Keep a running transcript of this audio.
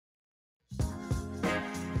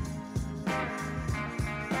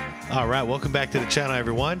All right, welcome back to the channel,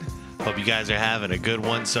 everyone. Hope you guys are having a good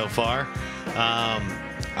one so far.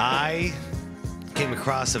 I came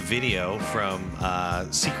across a video from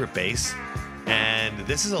Secret Base, and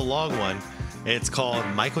this is a long one. It's called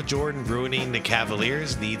Michael Jordan Ruining the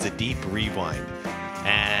Cavaliers Needs a Deep Rewind,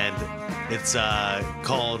 and it's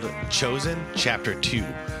called Chosen Chapter 2.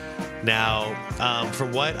 Now,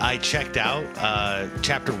 from what I checked out,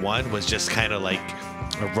 Chapter 1 was just kind of like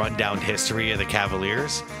a rundown history of the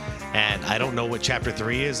Cavaliers, and I don't know what Chapter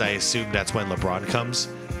 3 is. I assume that's when LeBron comes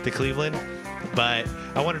to Cleveland, but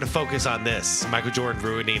I wanted to focus on this, Michael Jordan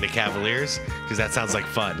ruining the Cavaliers, because that sounds like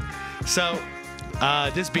fun. So,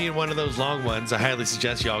 this being one of those long ones, I highly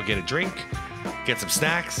suggest y'all get a drink, get some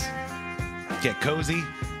snacks, get cozy,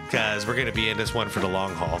 because we're going to be in this one for the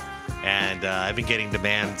long haul. And I've been getting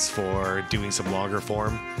demands for doing some longer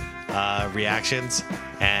form reactions,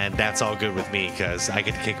 and that's all good with me because I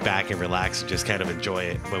get to kick back and relax and just kind of enjoy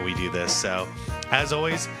it when we do this. So as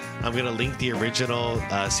always, I'm going to link the original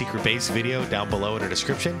Secret Base video down below in the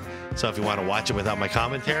description. So if you want to watch it without my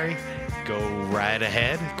commentary, go right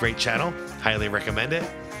ahead. Great channel. Highly recommend it.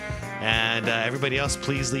 And everybody else,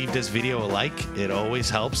 please leave this video a like. It always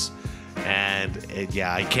helps. And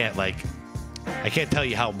yeah, I can't tell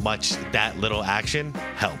you how much that little action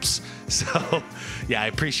helps. So yeah, I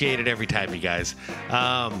appreciate it every time, you guys.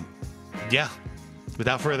 Yeah,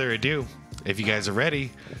 without further ado, if you guys are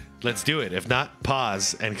ready, let's do it. If not,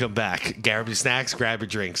 pause and come back. Grab your snacks, grab your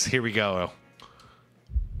drinks. Here we go.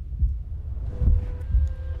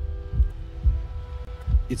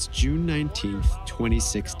 It's June 19th,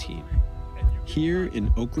 2016. Here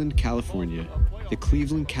in Oakland, California, the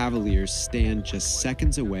Cleveland Cavaliers stand just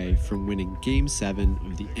seconds away from winning Game 7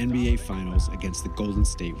 of the NBA Finals against the Golden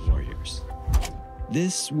State Warriors.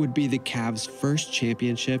 This would be the Cavs' first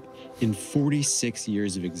championship in 46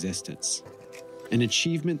 years of existence, an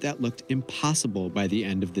achievement that looked impossible by the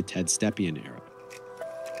end of the Ted Stepien era.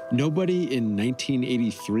 Nobody in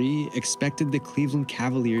 1983 expected the Cleveland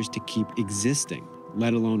Cavaliers to keep existing,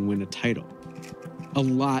 let alone win a title. A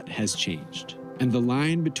lot has changed, and the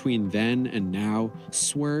line between then and now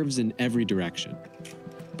swerves in every direction.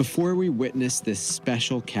 Before we witness this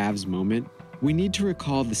special Cavs moment, we need to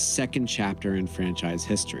recall the second chapter in franchise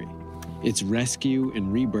history, its rescue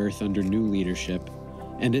and rebirth under new leadership,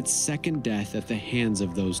 and its second death at the hands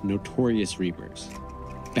of those notorious Reapers.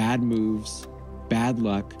 Bad moves, bad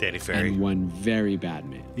luck, and one very bad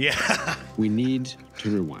man. Yeah. We need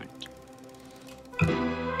to rewind.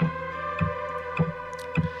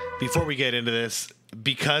 Before we get into this,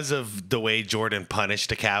 because of the way Jordan punished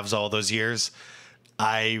the Cavs all those years,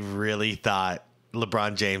 I really thought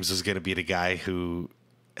LeBron James was going to be the guy who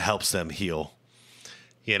helps them heal.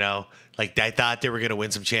 You know, like I thought they were going to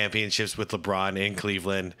win some championships with LeBron in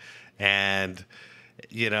Cleveland, and,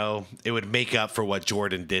 you know, it would make up for what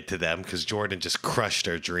Jordan did to them, because Jordan just crushed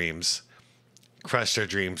their dreams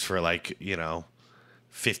for like, you know,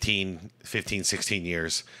 15, 16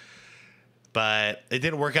 years. But it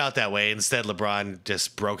didn't work out that way. Instead, LeBron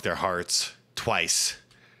just broke their hearts twice.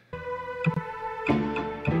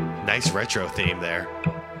 Nice retro theme there.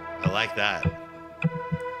 I like that.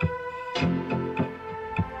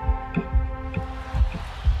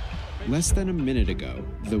 Less than a minute ago,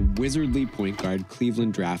 the wizardly point guard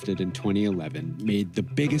Cleveland drafted in 2011 made the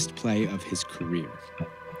biggest play of his career.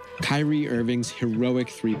 Kyrie Irving's heroic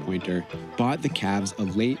three-pointer bought the Cavs a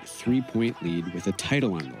late three-point lead with a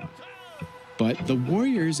title on the line. But the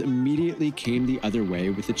Warriors immediately came the other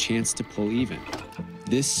way with a chance to pull even.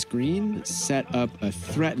 This screen set up a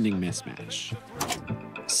threatening mismatch.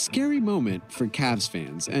 Scary moment for Cavs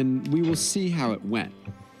fans, and we will see how it went.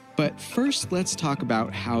 But first, let's talk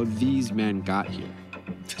about how these men got here.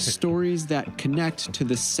 Stories that connect to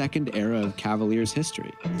the second era of Cavaliers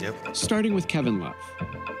history. Yep. Starting with Kevin Love.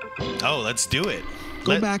 Oh, let's do it.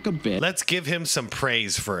 Go back a bit. Let's give him some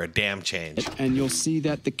praise for a damn change. And you'll see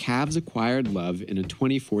that the Cavs acquired Love in a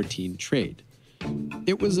 2014 trade.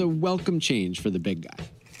 It was a welcome change for the big guy.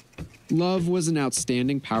 Love was an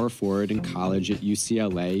outstanding power forward in college at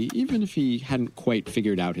UCLA, even if he hadn't quite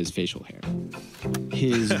figured out his facial hair.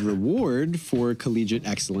 His reward for collegiate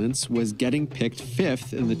excellence was getting picked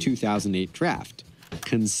 5th in the 2008 draft,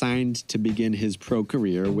 consigned to begin his pro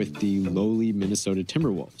career with the lowly Minnesota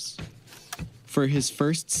Timberwolves. For his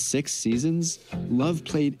first 6 seasons, Love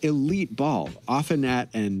played elite ball, often at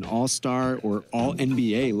an all-star or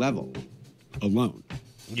all-NBA level, alone.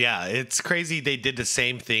 Yeah, it's crazy. They did the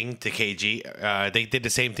same thing to KG. They did the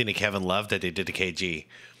same thing to Kevin Love that they did to KG.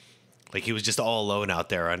 Like, he was just all alone out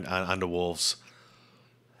there on the Wolves,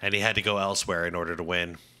 and he had to go elsewhere in order to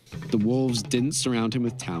win. The Wolves didn't surround him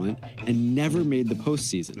with talent and never made the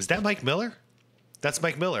postseason. Is that Mike Miller? That's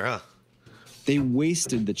Mike Miller, huh? They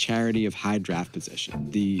wasted the charity of high draft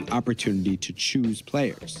position, the opportunity to choose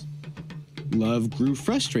players. Love grew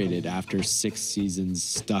frustrated after 6 seasons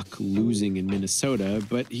stuck losing in Minnesota,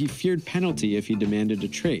 but he feared penalty if he demanded a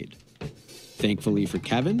trade. Thankfully for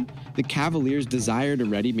Kevin, the Cavaliers desired a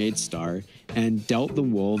ready-made star and dealt the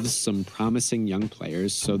Wolves some promising young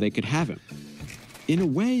players so they could have him. In a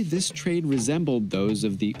way, this trade resembled those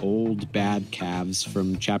of the old bad Cavs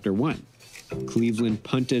from Chapter 1. Cleveland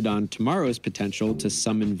punted on tomorrow's potential to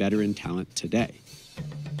summon veteran talent today.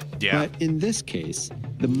 Yeah. But in this case,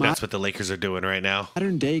 that's what the Lakers are doing right now.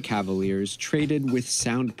 Modern-day Cavaliers traded with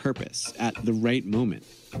sound purpose at the right moment.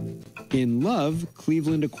 In Love,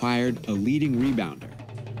 Cleveland acquired a leading rebounder,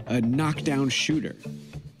 a knockdown shooter,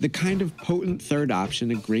 the kind of potent third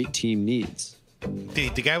option a great team needs. The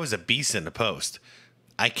guy was a beast in the post.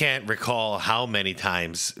 I can't recall how many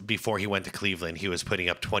times before he went to Cleveland he was putting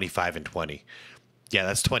up 25 and 20. Yeah,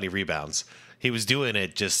 that's 20 rebounds. He was doing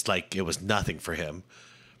it just like it was nothing for him.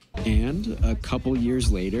 And a couple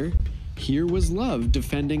years later, here was Love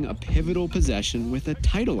defending a pivotal possession with a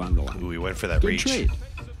title on the line. Ooh, we went for that reach. Good trade.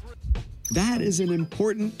 That is an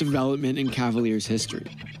important development in Cavaliers history.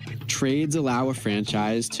 Trades allow a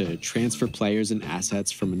franchise to transfer players and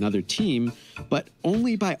assets from another team, but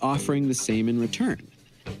only by offering the same in return.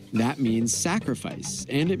 That means sacrifice,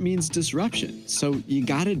 and it means disruption. So you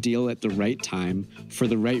gotta deal at the right time for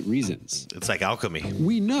the right reasons. It's like alchemy.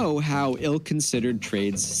 We know how ill-considered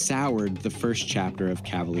trades soured the first chapter of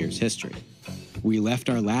Cavaliers history. We left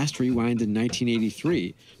our last rewind in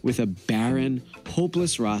 1983 with a barren,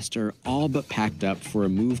 hopeless roster all but packed up for a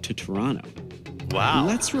move to Toronto. Wow.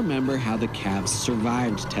 Let's remember how the Cavs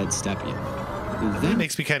survived Ted Stepien. That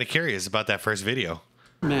makes me kind of curious about that first video.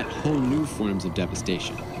 Met whole new forms of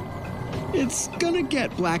devastation. It's gonna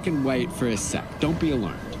get black and white for a sec. Don't be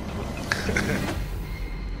alarmed.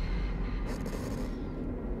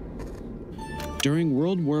 During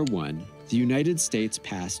World War I, the United States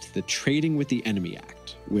passed the Trading with the Enemy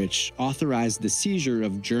Act, which authorized the seizure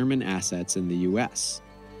of German assets in the U.S.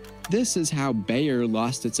 This is how Bayer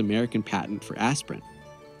lost its American patent for aspirin.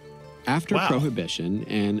 After Prohibition,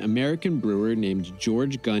 an American brewer named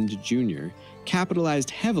George Gund Jr. capitalized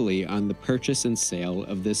heavily on the purchase and sale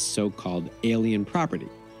of this so-called alien property,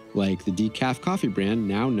 like the decaf coffee brand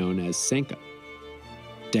now known as Sanka.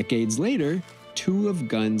 Decades later, 2 of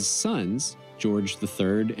Gund's sons, George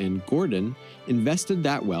III and Gordon, invested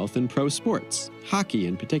that wealth in pro sports, hockey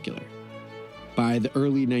in particular. By the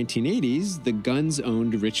early 1980s, the Gunds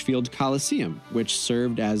owned Richfield Coliseum, which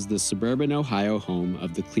served as the suburban Ohio home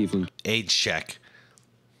of the Cleveland... Age check.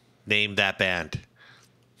 Name that band.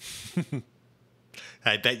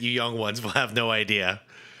 I bet you young ones will have no idea.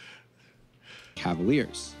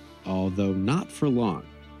 Cavaliers, although not for long.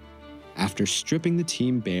 After stripping the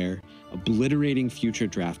team bare, obliterating future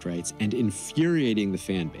draft rights, and infuriating the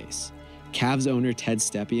fan base, Cavs owner Ted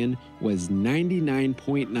Stepien was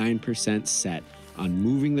 99.9% set on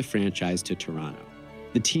moving the franchise to Toronto.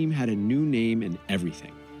 The team had a new name and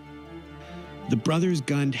everything. The brothers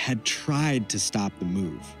Gund had tried to stop the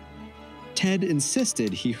move. Ted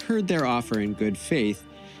insisted he heard their offer in good faith.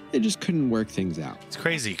 They just couldn't work things out. It's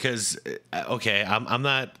crazy because, okay, I'm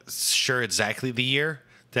not sure exactly the year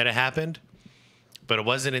that it happened, but it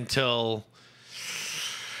wasn't until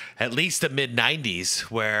at least the mid-90s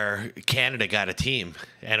where Canada got a team,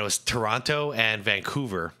 and it was Toronto and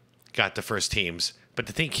Vancouver got the first teams. But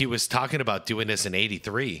to think he was talking about doing this in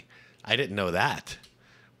 83, I didn't know that.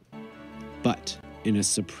 But in a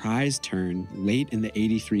surprise turn late in the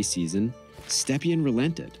 83 season, Stepien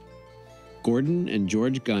relented. Gordon and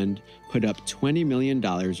George Gund put up $20 million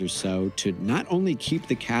or so to not only keep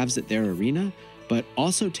the Cavs at their arena, but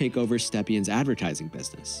also take over Stepien's advertising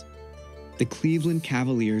business. The Cleveland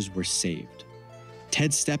Cavaliers were saved.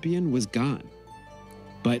 Ted Stepien was gone.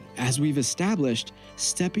 But as we've established,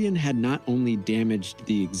 Stepien had not only damaged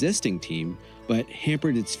the existing team, but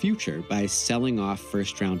hampered its future by selling off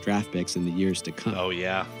first-round draft picks in the years to come. Oh,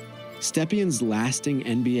 yeah. Stepien's lasting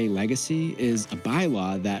NBA legacy is a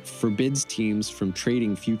bylaw that forbids teams from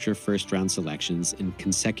trading future first-round selections in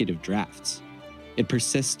consecutive drafts. It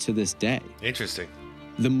persists to this day. Interesting.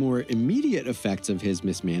 The more immediate effects of his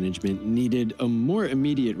mismanagement needed a more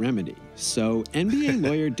immediate remedy, so NBA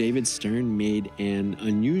lawyer David Stern made an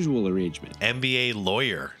unusual arrangement. NBA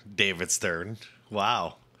lawyer David Stern.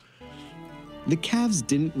 Wow. The Cavs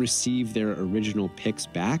didn't receive their original picks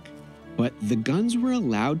back, but the Gunds were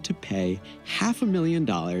allowed to pay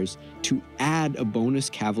 $500,000 to add a bonus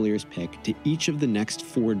Cavaliers pick to each of the next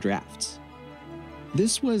 4 drafts.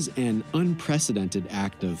 This was an unprecedented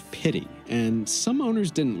act of pity, and some owners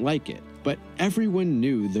didn't like it, but everyone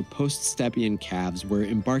knew the post-Stepien Cavs were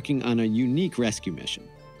embarking on a unique rescue mission.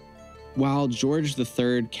 While George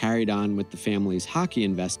III carried on with the family's hockey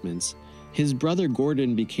investments, his brother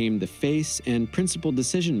Gordon became the face and principal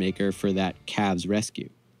decision-maker for that Cavs rescue.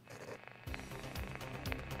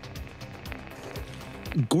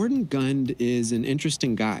 Gordon Gund is an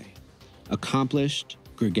interesting guy. Accomplished,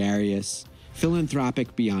 gregarious,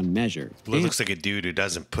 philanthropic beyond measure. Well, looks like a dude who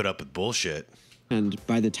doesn't put up with bullshit. And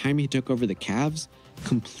by the time he took over the Cavs,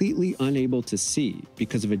 completely unable to see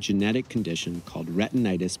because of a genetic condition called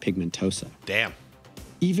retinitis pigmentosa. Damn.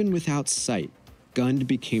 Even without sight, Gund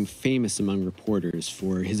became famous among reporters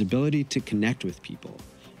for his ability to connect with people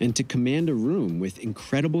and to command a room with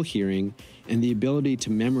incredible hearing and the ability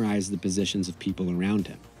to memorize the positions of people around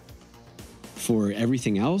him. For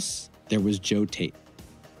everything else, there was Joe Tate.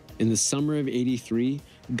 In the summer of '83,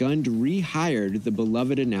 Gund rehired the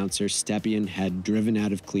beloved announcer Stepien had driven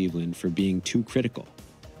out of Cleveland for being too critical.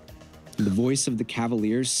 The voice of the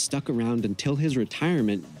Cavaliers stuck around until his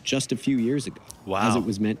retirement just a few years ago, as it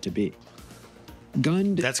was meant to be.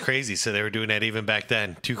 Gund... That's crazy. So they were doing that even back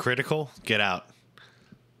then. Too critical? Get out.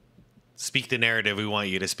 Speak the narrative we want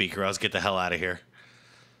you to speak, or else get the hell out of here.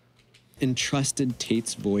 Entrusted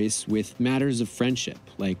Tate's voice with matters of friendship,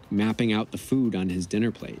 like mapping out the food on his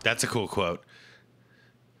dinner plate. That's a cool quote.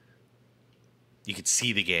 You could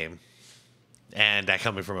see the game. And that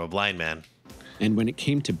coming from a blind man. And when it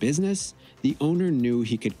came to business, the owner knew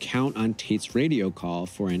he could count on Tate's radio call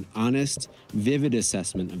for an honest, vivid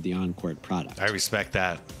assessment of the on-court product. I respect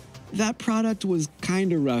that. That product was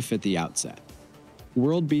kind of rough at the outset.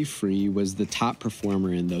 World B. Free was the top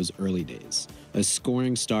performer in those early days, a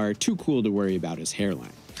scoring star too cool to worry about his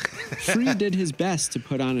hairline. Free did his best to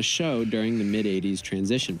put on a show during the mid-'80s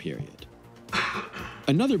transition period.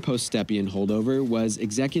 Another post-Stepien holdover was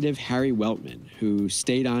executive Harry Weltman, who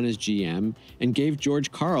stayed on as GM and gave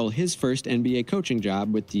George Karl his first NBA coaching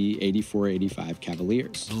job with the '84-'85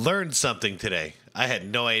 Cavaliers. Learned something today. I had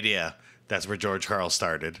no idea that's where George Karl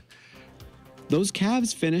started. Those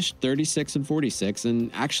Cavs finished 36-46 and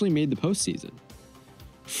actually made the postseason.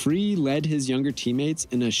 Free led his younger teammates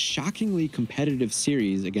in a shockingly competitive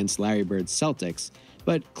series against Larry Bird's Celtics,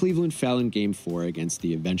 but Cleveland fell in Game 4 against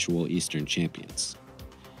the eventual Eastern champions.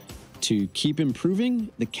 To keep improving,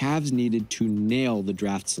 the Cavs needed to nail the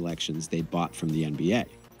draft selections they bought from the NBA.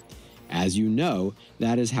 As you know,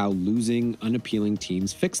 that is how losing, unappealing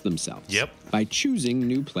teams fix themselves. Yep. By choosing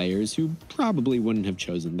new players who probably wouldn't have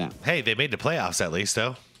chosen them. Hey, they made the playoffs at least,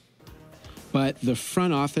 though. But the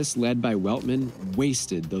front office led by Weltman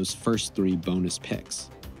wasted those first 3 bonus picks.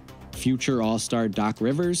 Future All-Star Doc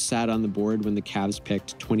Rivers sat on the board when the Cavs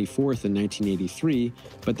picked 24th in 1983,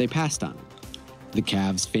 but they passed on him. The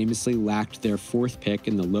Cavs famously lacked their 4th pick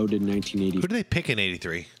in the loaded 1984 Who did they pick in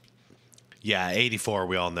 83? Yeah, 84,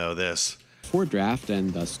 we all know this. draft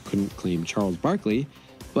and thus couldn't claim Charles Barkley,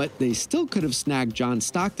 but they still could have snagged John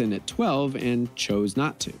Stockton at 12 and chose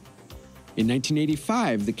not to. In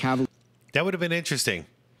 1985, the Cavaliers... That would have been interesting.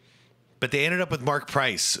 But they ended up with Mark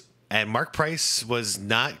Price, and Mark Price was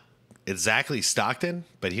not exactly Stockton,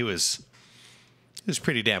 but he was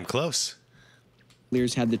pretty damn close.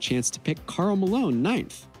 Had the chance to pick Karl Malone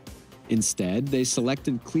 9th. Instead, they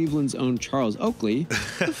selected Cleveland's own Charles Oakley,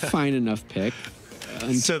 a fine enough pick.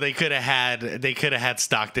 So they could have had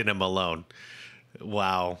Stockton and Malone.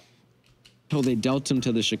 Wow. Until they dealt him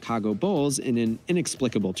to the Chicago Bulls in an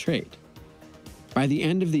inexplicable trade. By the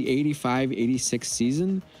end of the '85-'86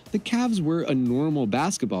 season, the Cavs were a normal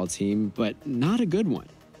basketball team, but not a good one.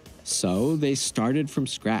 So they started from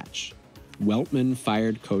scratch. Weltman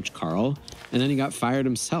fired Coach Karl, and then he got fired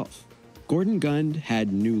himself. Gordon Gund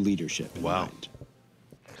had new leadership in mind.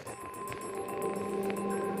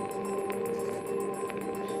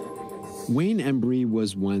 Wayne Embry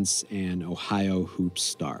was once an Ohio hoops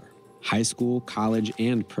star, high school, college,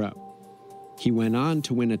 and pro. He went on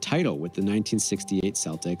to win a title with the 1968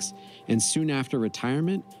 Celtics, and soon after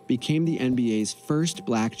retirement became the NBA's first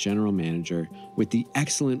black general manager with the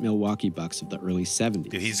excellent Milwaukee Bucks of the early 70s.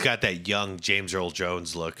 Dude, he's got that young James Earl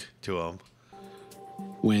Jones look to him.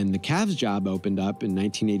 When the Cavs job opened up in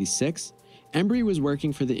 1986, Embry was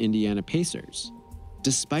working for the Indiana Pacers.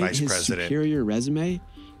 Despite his superior resume,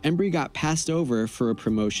 Embry got passed over for a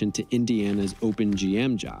promotion to Indiana's open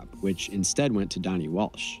GM job, which instead went to Donnie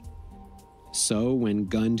Walsh. So when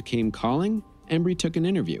Gund came calling, Embry took an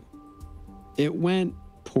interview. It went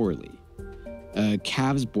poorly. A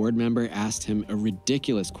Cavs board member asked him a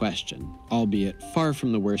ridiculous question, albeit far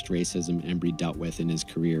from the worst racism Embry dealt with in his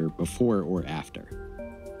career before or after.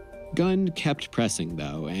 Gunn kept pressing,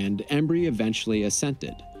 though, and Embry eventually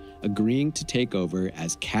assented, agreeing to take over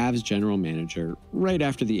as Cavs general manager right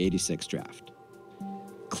after the '86 draft.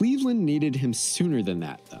 Cleveland needed him sooner than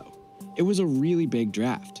that, though. It was a really big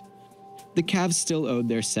draft. The Cavs still owed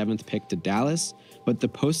their 7th pick to Dallas, but the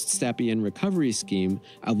post-Stepien recovery scheme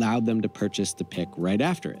allowed them to purchase the pick right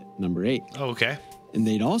after it, number 8. Oh, okay. And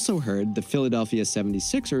they'd also heard the Philadelphia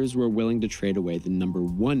 76ers were willing to trade away the number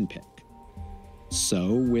 1 pick.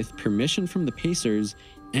 So, with permission from the Pacers,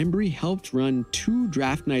 Embry helped run 2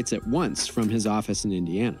 draft nights at once from his office in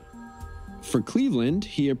Indiana. For Cleveland,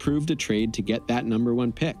 he approved a trade to get that number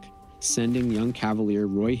 1 pick, sending young Cavalier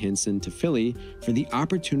Roy Hinson to Philly for the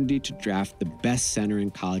opportunity to draft the best center in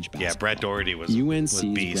college basketball. Yeah, Brad Daugherty was UNC's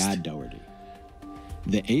beast. Brad Daugherty.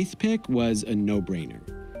 The 8th pick was a no-brainer.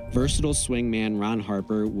 Versatile swingman Ron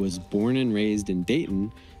Harper was born and raised in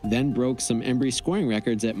Dayton, then broke some Embry scoring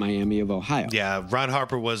records at Miami of Ohio. Yeah, Ron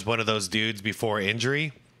Harper was one of those dudes before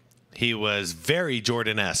injury. He was very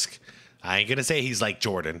Jordan-esque. I ain't going to say he's like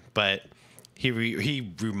Jordan, but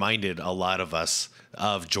he reminded a lot of us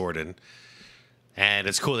of Jordan. And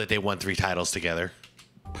it's cool that they won 3 titles together.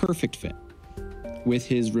 Perfect fit. With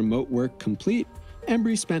his remote work complete,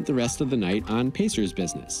 Embry spent the rest of the night on Pacers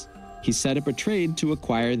business. He set up a trade to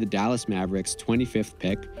acquire the Dallas Mavericks' 25th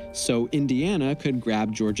pick so Indiana could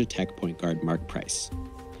grab Georgia Tech point guard Mark Price.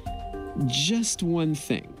 Just one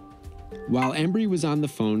thing. While Embry was on the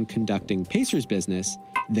phone conducting Pacers business,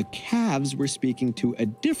 the Cavs were speaking to a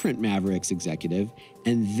different Mavericks executive,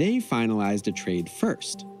 and they finalized a trade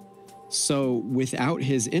first. So, without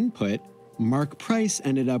his input, Mark Price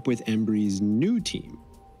ended up with Embry's new team.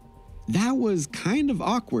 That was kind of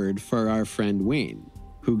awkward for our friend Wayne,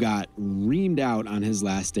 who got reamed out on his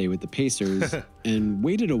last day with the Pacers and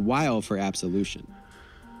waited a while for absolution.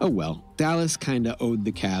 Oh well, Dallas kinda owed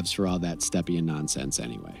the Cavs for all that Stepien nonsense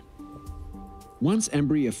anyway. Once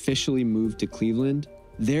Embry officially moved to Cleveland,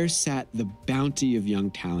 there sat the bounty of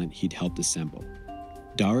young talent he'd helped assemble.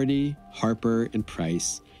 Daugherty, Harper, and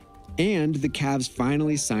Price, and the Cavs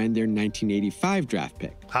finally signed their 1985 draft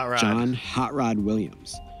pick, John Hot Rod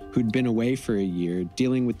Williams, who'd been away for a year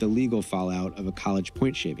dealing with the legal fallout of a college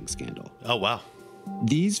point shaving scandal. Oh, wow.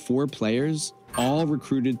 These 4 players, all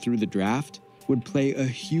recruited through the draft, would play a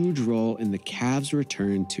huge role in the Cavs'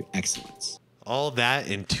 return to excellence. All that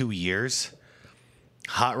in 2 years?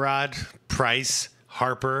 Hot Rod, Price,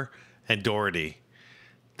 Harper, and Daugherty.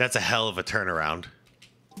 That's a hell of a turnaround.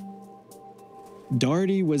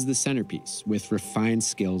 Daugherty was the centerpiece, with refined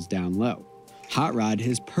skills down low. Hot Rod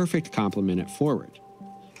his perfect complement at forward.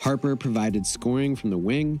 Harper provided scoring from the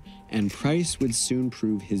wing, and Price would soon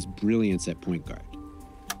prove his brilliance at point guard.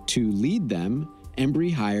 To lead them,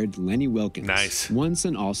 Embry hired Lenny Wilkins, once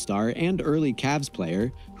an all-star and early Cavs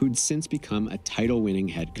player who'd since become a title-winning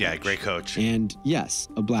head coach. Yeah, great coach. And yes,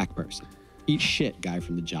 a black person. Eat shit, guy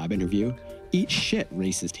from the job interview. Eat shit,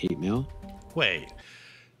 racist hate mail. Wait.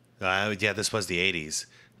 Yeah, this was the 80s.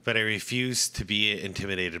 But I refused to be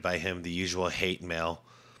intimidated by him, the usual hate mail.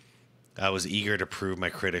 I was eager to prove my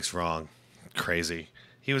critics wrong. Crazy.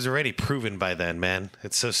 He was already proven by then, man.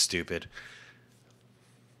 It's so stupid.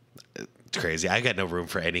 It's crazy. I got no room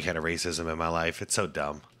for any kind of racism in my life. It's so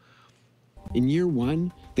dumb. In year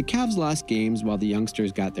 1, the Cavs lost games while the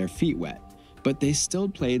youngsters got their feet wet, but they still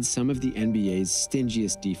played some of the NBA's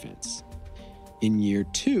stingiest defense. In year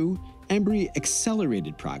 2, Embry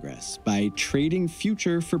accelerated progress by trading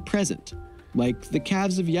future for present, like the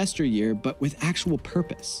Cavs of yesteryear, but with actual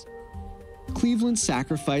purpose. Cleveland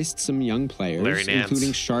sacrificed some young players,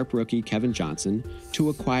 including sharp rookie Kevin Johnson, to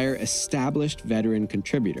acquire established veteran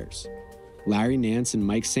contributors. Larry Nance and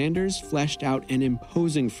Mike Sanders fleshed out an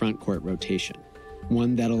imposing front court rotation,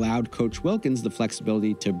 one that allowed Coach Wilkins the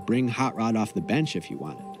flexibility to bring Hot Rod off the bench if he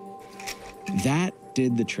wanted. That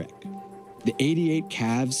did the trick. The '88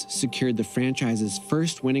 Cavs secured the franchise's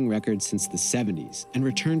first winning record since the '70s and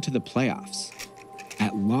returned to the playoffs.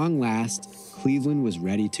 At long last, Cleveland was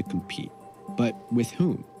ready to compete. But with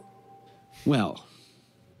whom? Well,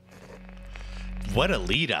 what a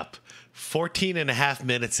lead up. 14 and a half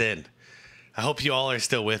minutes in. I hope you all are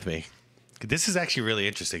still with me. This is actually really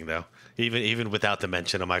interesting, though. Even without the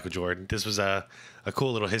mention of Michael Jordan. This was a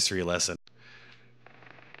cool little history lesson.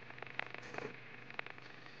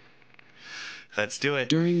 Let's do it.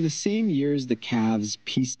 During the same years the Cavs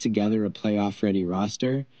pieced together a playoff-ready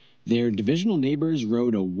roster, their divisional neighbors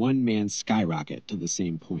rode a one-man skyrocket to the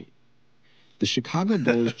same point. The Chicago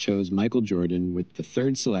Bulls chose Michael Jordan with the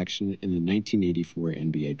 3rd selection in the 1984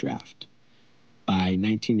 NBA draft. By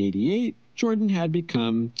 1988, Jordan had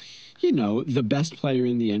become, You know, the best player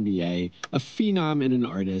in the NBA, a phenom and an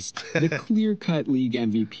artist, the clear-cut league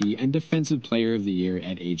MVP, and Defensive Player of the Year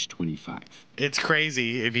at age 25. It's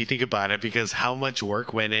crazy if you think about it, because how much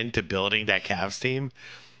work went into building that Cavs team,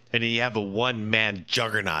 and then you have a one-man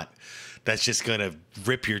juggernaut that's just going to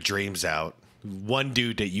rip your dreams out. One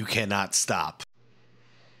dude that you cannot stop.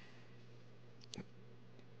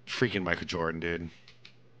 Freaking Michael Jordan, dude.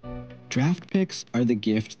 Draft picks are the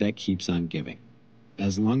gift that keeps on giving.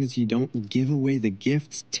 As long as you don't give away the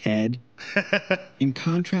gifts, Ted. In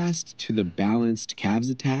contrast to the balanced Cavs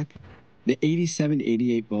attack, the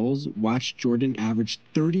 87-88 Bulls watched Jordan average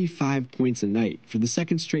 35 points a night for the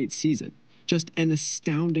second straight season, just an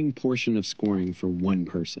astounding portion of scoring for one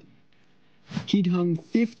person. He'd hung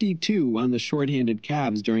 52 on the shorthanded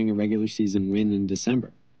Cavs during a regular season win in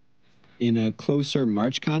December. In a closer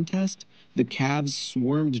March contest, the Cavs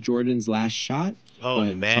swarmed Jordan's last shot. Oh,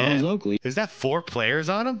 but man. Charles Oakley. Is that 4 players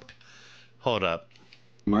on him? Hold up.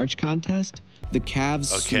 March contest, the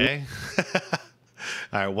Cavs. Okay.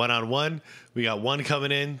 All right, 1-on-1. We got 1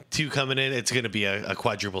 coming in, 2 coming in. It's going to be a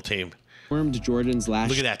quadruple team. Swarmed Jordan's last.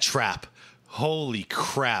 Look at that trap. Holy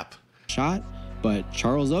crap. Shot, but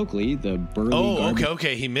Charles Oakley, the burly. Oh,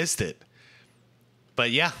 okay. He missed it.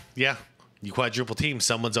 But yeah. You quadruple team.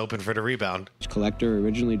 Someone's open for the rebound. Collector,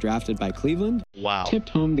 originally drafted by Cleveland. Wow. Tipped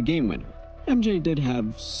home the game winner. MJ did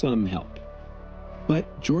have some help.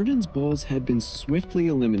 But Jordan's Bulls had been swiftly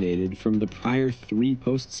eliminated from the prior 3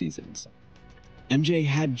 postseasons. MJ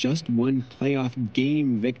had just one playoff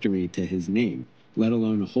game victory to his name, let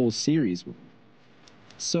alone a whole series win.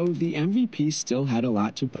 So the MVP still had a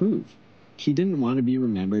lot to prove. He didn't want to be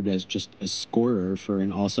remembered as just a scorer for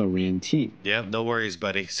an also-ran team. Yeah, no worries,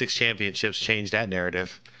 buddy. 6 championships changed that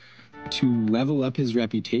narrative. To level up his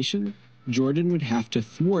reputation, Jordan would have to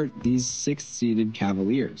thwart these 6th-seeded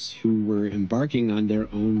Cavaliers, who were embarking on their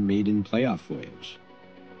own maiden playoff voyage.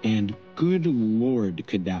 And good Lord,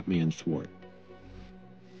 could that man thwart.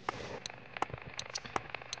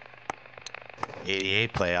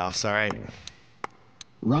 88 playoffs, all right.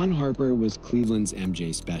 Ron Harper was Cleveland's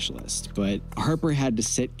MJ specialist, but Harper had to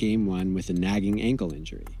sit Game 1 with a nagging ankle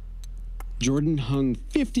injury. Jordan hung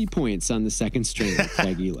 50 points on the second string with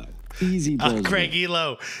Craig Elo. Easy Bulls. Craig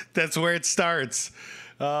Elo. That's where it starts.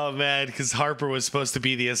 Oh, man, because Harper was supposed to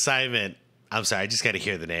be the assignment. I'm sorry, I just got to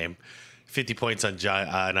hear the name. 50 points on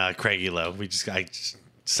Craig Elo.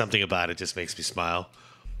 Something about it just makes me smile.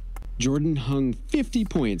 Jordan hung 50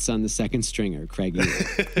 points on the second stringer, Craig Elo.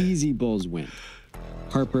 Easy Bulls win.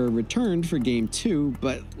 Harper returned for Game 2,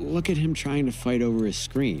 but look at him trying to fight over a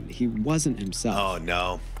screen. He wasn't himself. Oh,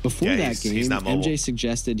 no. Before that game, MJ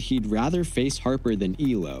suggested he'd rather face Harper than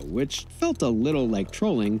Elo, which felt a little like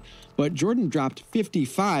trolling, but Jordan dropped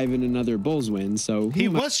 55 in another Bulls win, so... He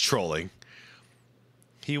was trolling.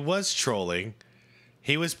 He was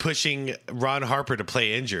pushing Ron Harper to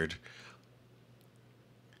play injured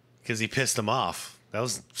because he pissed him off. That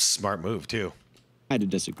was a smart move, too. I had to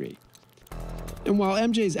disagree. And while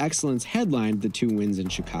MJ's excellence headlined the 2 wins in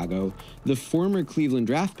Chicago, the former Cleveland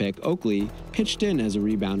draft pick, Oakley, pitched in as a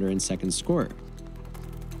rebounder and second scorer.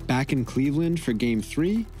 Back in Cleveland for Game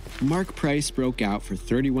 3, Mark Price broke out for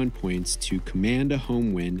 31 points to command a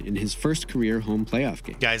home win in his first career home playoff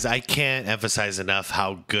game. Guys, I can't emphasize enough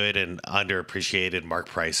how good and underappreciated Mark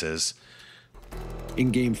Price is. In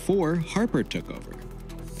Game 4, Harper took over.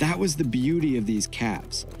 That was the beauty of these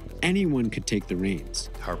Cavs. Anyone could take the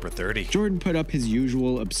reins. Harper 30. Jordan put up his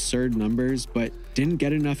usual absurd numbers, but didn't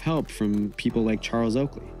get enough help from people like Charles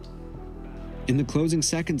Oakley. In the closing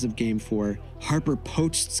seconds of Game 4, Harper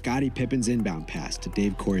poached Scottie Pippen's inbound pass to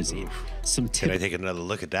Dave Corzine. Can I take another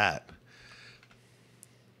look at that?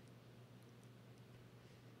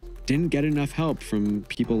 Didn't get enough help from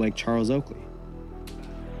people like Charles Oakley.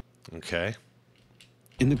 Okay.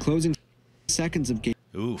 In the closing seconds of Game...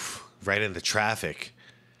 Oof. Right into traffic.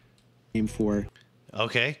 Game 4.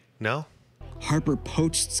 Okay. No? Harper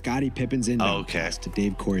poached Scottie Pippen's inbound pass to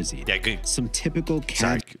Dave Corzine. Yeah, good. Some typical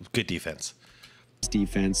Cavs good defense.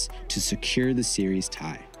 Defense to secure the series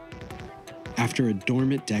tie. After a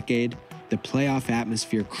dormant decade, the playoff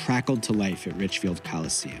atmosphere crackled to life at Richfield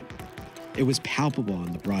Coliseum. It was palpable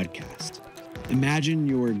on the broadcast. Imagine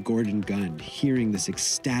you're Gordon Gunn hearing this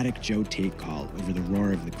ecstatic Joe Tate call over the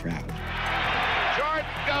roar of the crowd. Jordan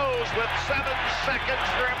goes with 7 seconds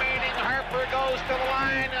remaining. Harper goes to the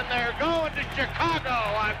line, and they're going to Chicago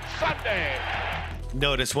on Sunday.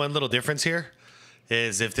 Notice one little difference here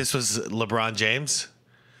is if this was LeBron James,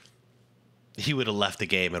 he would have left the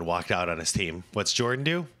game and walked out on his team. What's Jordan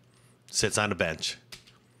do? Sits on the bench.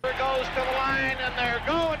 Harper goes to the line, and they're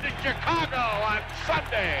going to Chicago on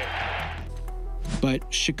Sunday.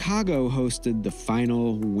 But Chicago hosted the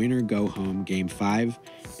final winner-go-home Game 5,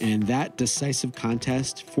 and that decisive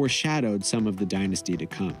contest foreshadowed some of the dynasty to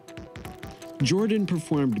come. Jordan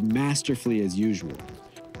performed masterfully as usual,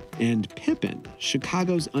 and Pippen,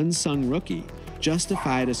 Chicago's unsung rookie,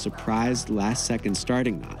 justified a surprised last-second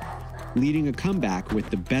starting nod, leading a comeback with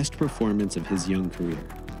the best performance of his young career.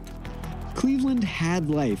 Cleveland had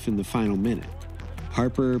life in the final minute.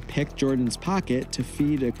 Harper picked Jordan's pocket to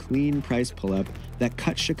feed a clean Price pull-up that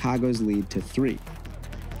cut Chicago's lead to 3.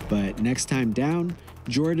 But next time down,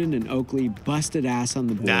 Jordan and Oakley busted ass on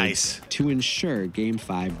the board to ensure Game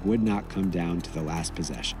 5 would not come down to the last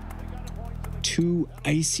possession. 2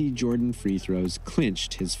 icy Jordan free throws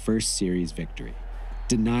clinched his first series victory,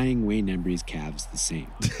 denying Wayne Embry's Cavs the same.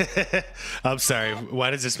 I'm sorry. Why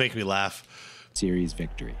does this make me laugh? Series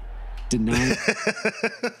victory. Denying...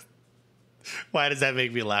 Why does that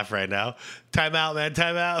make me laugh right now? Time out, man.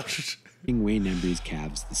 Time out. Wayne Embry's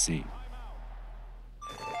Cavs the same.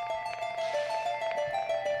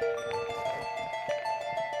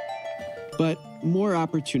 But more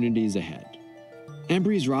opportunities ahead.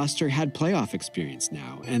 Embry's roster had playoff experience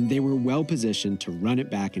now, and they were well positioned to run it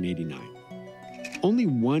back in '89. Only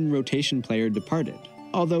one rotation player departed,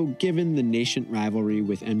 although given the nascent rivalry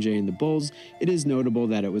with MJ and the Bulls, it is notable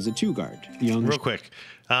that it was a 2-guard. Real quick,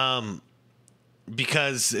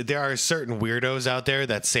 because there are certain weirdos out there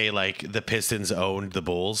that say, like, the Pistons owned the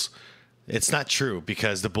Bulls. It's not true,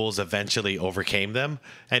 because the Bulls eventually overcame them.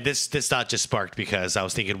 And this thought just sparked because I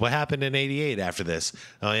was thinking, what happened in '88 after this?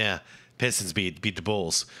 Oh, yeah, Pistons beat the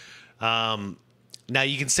Bulls. Now,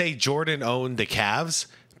 you can say Jordan owned the Cavs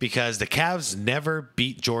because the Cavs never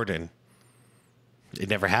beat Jordan. It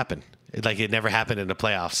never happened. It never happened in the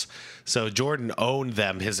playoffs. So Jordan owned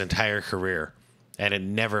them his entire career, and it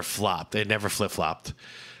never flopped. It never flip-flopped.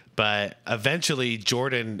 But eventually,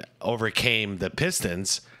 Jordan overcame the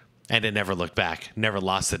Pistons, and it never looked back. Never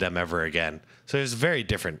lost to them ever again. So it's very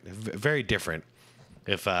different. Very different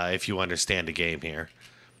if you understand the game here.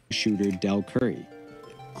 Shooter Del Curry.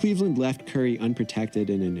 Cleveland left Curry unprotected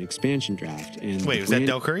in an expansion draft. And wait, was that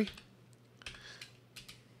Del Curry?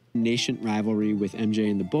 Nascent rivalry with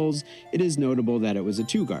MJ and the Bulls, it is notable that it was a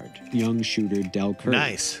 2-guard, young shooter Del Curry.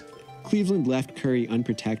 Nice. Cleveland left Curry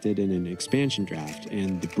unprotected in an expansion draft,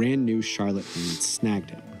 and the brand new Charlotte Hornets snagged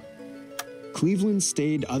him. Cleveland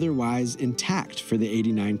stayed otherwise intact for the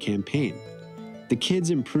 '89 campaign. The kids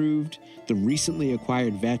improved, the recently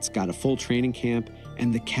acquired vets got a full training camp,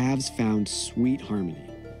 and the Cavs found sweet harmony.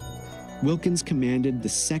 Wilkins commanded the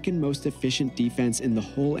second most efficient defense in the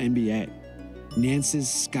whole NBA. Nance's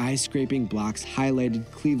skyscraping blocks highlighted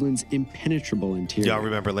Cleveland's impenetrable interior. Y'all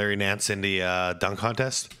remember Larry Nance in the dunk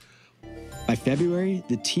contest? By February,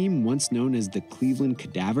 the team once known as the Cleveland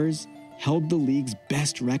Cadavers held the league's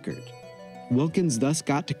best record. Wilkins thus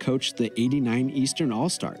got to coach the '89 Eastern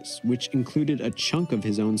All-Stars, which included a chunk of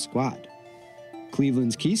his own squad.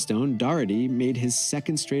 Cleveland's keystone, Doherty, made his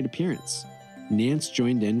second straight appearance. Nance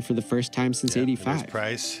joined in for the first time since '85.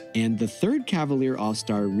 Price. And the third Cavalier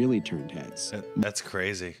All-Star really turned heads. That's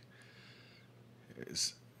crazy.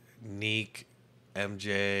 There's Neek,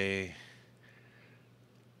 MJ.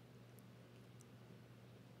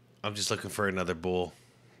 I'm just looking for another Bull.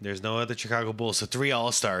 There's no other Chicago Bulls. So 3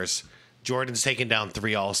 All-Stars. Jordan's taken down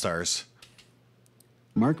 3 All-Stars.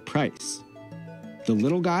 Mark Price. The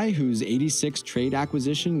little guy whose '86 trade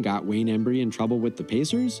acquisition got Wayne Embry in trouble with the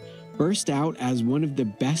Pacers burst out as one of the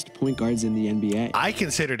best point guards in the NBA. I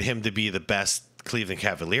considered him to be the best Cleveland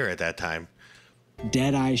Cavalier at that time.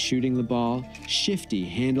 Dead-eye shooting the ball, shifty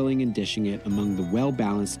handling and dishing it among the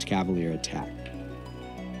well-balanced Cavalier attack.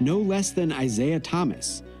 No less than Isaiah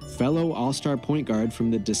Thomas, fellow All-Star point guard from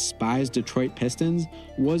the despised Detroit Pistons,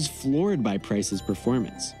 was floored by Price's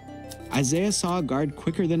performance. Isaiah saw a guard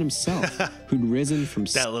quicker than himself, who'd risen from...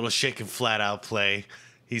 That little shit can flat out play.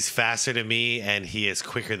 He's faster than me, and he is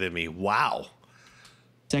quicker than me. Wow.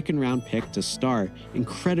 Second-round pick to star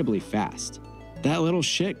incredibly fast. That little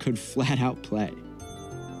shit could flat out play.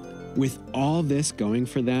 With all this going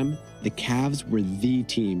for them, the Cavs were the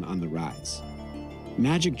team on the rise.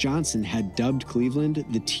 Magic Johnson had dubbed Cleveland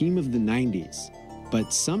the team of the '90s,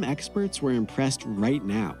 but some experts were impressed right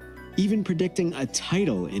now, even predicting a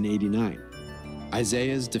title in '89.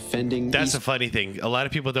 Isaiah's defending... That's a funny thing. A lot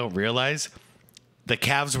of people don't realize the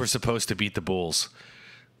Cavs were supposed to beat the Bulls,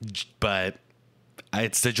 but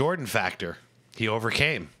it's the Jordan factor. He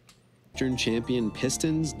overcame. Eastern champion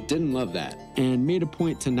Pistons didn't love that and made a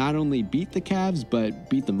point to not only beat the Cavs, but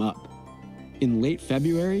beat them up. In late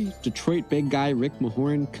February, Detroit big guy Rick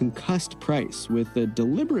Mahorn concussed Price with a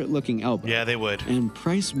deliberate-looking elbow. Yeah, they would. And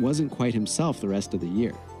Price wasn't quite himself the rest of the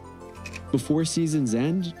year. Before season's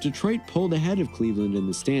end, Detroit pulled ahead of Cleveland in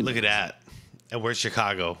the standings. Look at that. And where's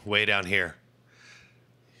Chicago? Way down here.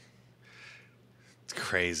 It's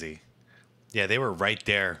crazy. Yeah, they were right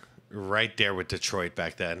there with Detroit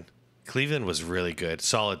back then. Cleveland was really good.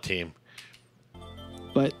 Solid team.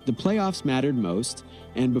 But the playoffs mattered most,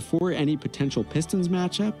 and before any potential Pistons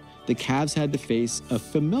matchup, the Cavs had to face a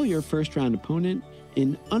familiar first-round opponent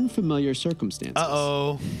in unfamiliar circumstances.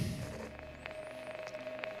 Uh-oh.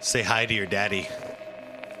 Say hi to your daddy.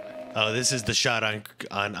 Oh, this is the shot on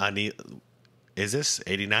is this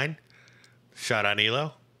 89? Shot on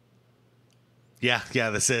Elo? Yeah,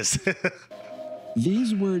 this is.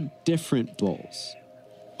 These were different Bulls.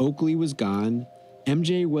 Oakley was gone,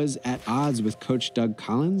 MJ was at odds with coach Doug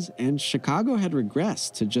Collins, and Chicago had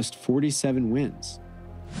regressed to just 47 wins.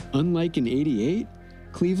 Unlike in '88,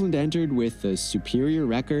 Cleveland entered with a superior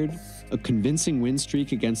record, a convincing win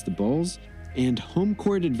streak against the Bulls, and home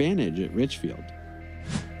court advantage at Richfield.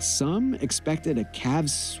 Some expected a Cavs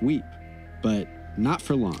sweep, but not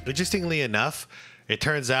for long. Interestingly enough, it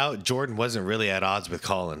turns out Jordan wasn't really at odds with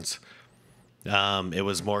Collins. It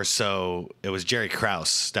was Jerry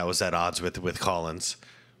Krause that was at odds with Collins.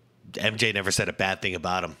 MJ never said a bad thing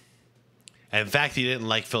about him. And in fact, he didn't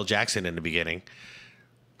like Phil Jackson in the beginning.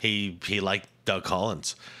 He liked Doug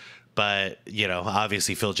Collins. But,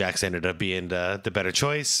 obviously Phil Jackson ended up being the better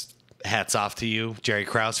choice. Hats off to you, Jerry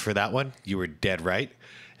Krause, for that one. You were dead right.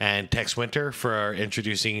 And Tex Winter for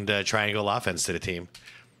introducing the triangle offense to the team.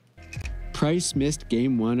 Price missed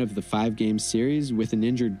game 1 of the 5-game series with an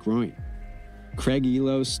injured groin. Craig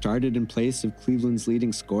Elo started in place of Cleveland's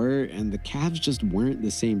leading scorer, and the Cavs just weren't the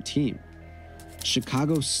same team.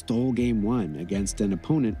 Chicago stole game 1 against an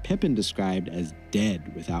opponent Pippen described as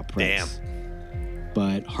dead without Price. Damn.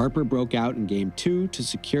 But Harper broke out in game 2 to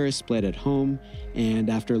secure a split at home, and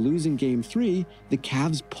after losing game 3, the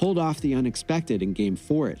Cavs pulled off the unexpected in game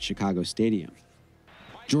 4 at Chicago Stadium.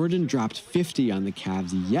 Jordan dropped 50 on the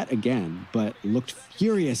Cavs yet again, but looked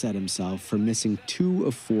furious at himself for missing 2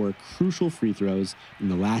 of 4 crucial free throws in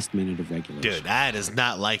the last minute of regulation. Dude, that is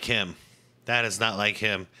not like him. That is not like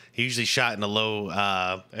him. He usually shot in the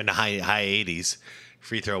high 80s,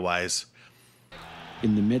 free throw wise.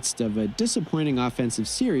 In the midst of a disappointing offensive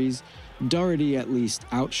series, Doherty at least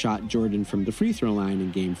outshot Jordan from the free throw line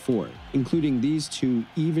in game 4, including these 2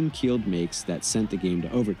 even-keeled makes that sent the game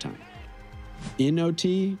to overtime. In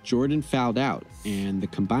OT, Jordan fouled out, and the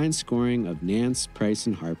combined scoring of Nance, Price,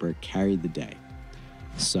 and Harper carried the day.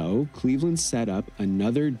 So, Cleveland set up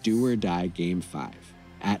another do-or-die Game 5,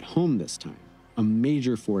 at home this time, a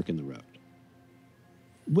major fork in the road.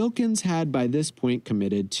 Wilkins had by this point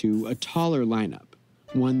committed to a taller lineup,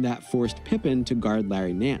 one that forced Pippen to guard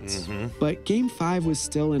Larry Nance. But Game 5 was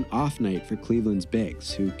still an off night for Cleveland's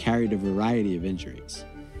bigs, who carried a variety of injuries.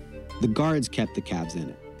 The guards kept the Cavs in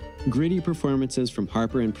it. Gritty performances from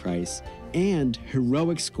Harper and Price, and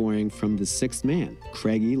heroic scoring from the sixth man,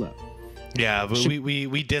 Craig Elo. Yeah, but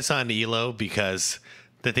we diss on Elo because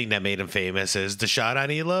the thing that made him famous is the shot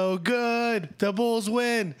on Elo, good, the Bulls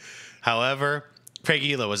win. However, Craig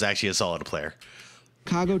Elo was actually a solid player.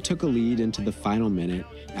 Chicago took a lead into the final minute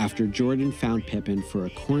after Jordan found Pippen for a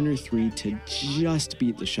corner 3 to just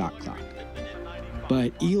beat the shot clock.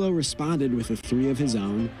 But Elo responded with a 3 of his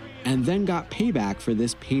own, and then got payback for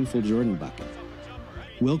this painful Jordan bucket.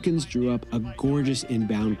 Wilkins drew up a gorgeous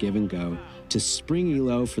inbound give and go to spring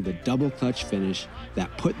Elo for the double clutch finish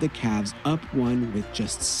that put the Cavs up 1 with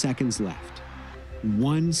just seconds left.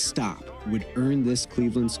 One stop would earn this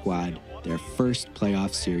Cleveland squad their first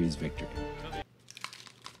playoff series victory.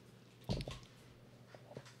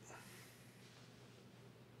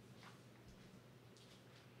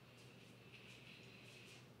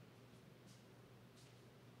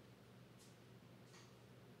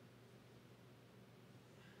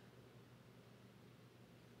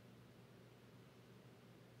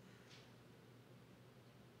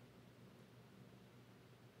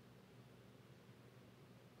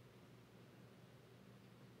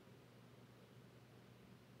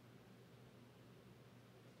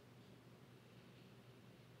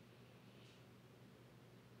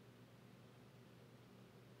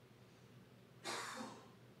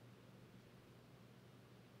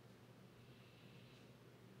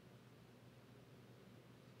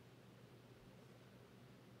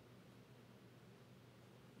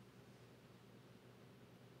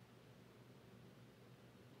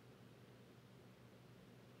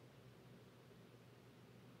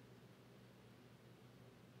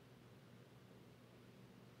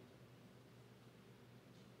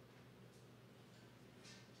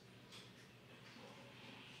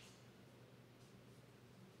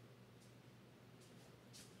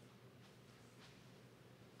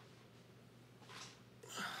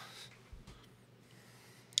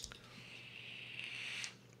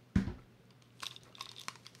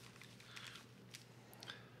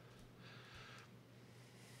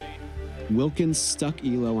 Wilkins stuck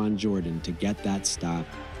Elo on Jordan to get that stop,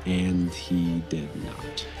 and he did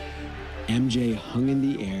not. MJ hung in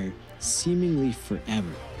the air seemingly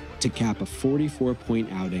forever to cap a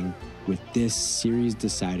 44-point outing with this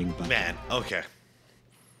series-deciding bucket. Man, okay.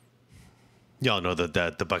 Y'all know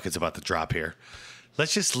that the bucket's about to drop here.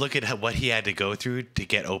 Let's just look at what he had to go through to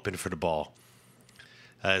get open for the ball.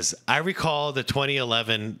 As I recall the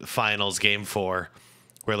 2011 Finals Game 4,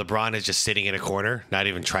 where LeBron is just sitting in a corner, not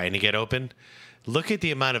even trying to get open. Look at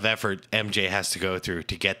the amount of effort MJ has to go through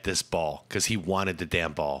to get this ball because he wanted the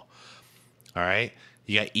damn ball. All right?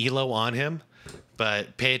 You got Elo on him,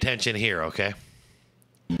 but pay attention here, okay?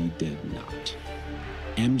 He did not.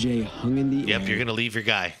 MJ hung in the air. Yep, you're going to leave your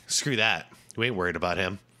guy. Screw that. We ain't worried about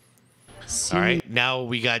him. All right, now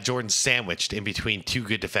we got Jordan sandwiched in between two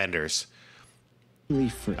good defenders. All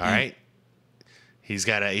right. He's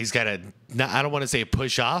got a I don't want to say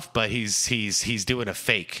push off, but he's doing a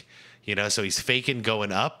fake, you know, so he's faking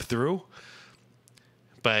going up through,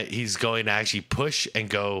 but he's going to actually push and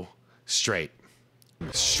go straight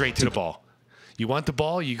to the ball. You want the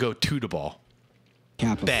ball, you go to the ball.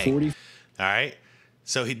 Bang. All right.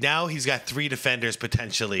 So he's got three defenders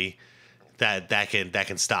potentially that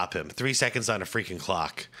can stop him. 3 seconds on a freaking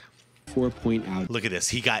clock. 4-point out. Look at this.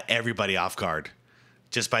 He got everybody off guard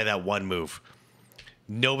just by that one move.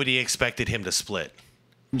 Nobody expected him to split.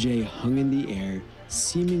 MJ hung in the air,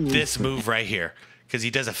 seemingly. This move right here, because he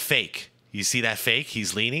does a fake. You see that fake?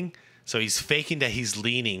 He's leaning. So he's faking that he's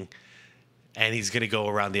leaning, and he's going to go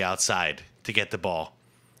around the outside to get the ball.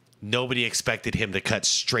 Nobody expected him to cut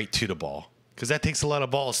straight to the ball, because that takes a lot of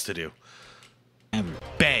balls to do.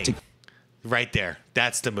 Bang. Right there.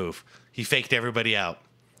 That's the move. He faked everybody out.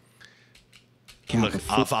 Look,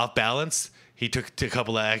 off balance. He took a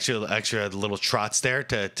couple of extra little trots there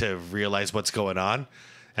to realize what's going on.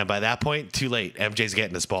 And by that point, too late. MJ's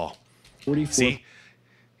getting this ball. 44. See?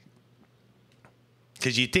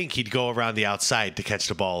 Because you'd think he'd go around the outside to catch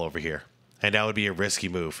the ball over here. And that would be a risky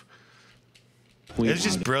move. It was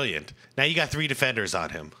just brilliant. Now you got three defenders on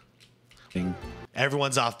him.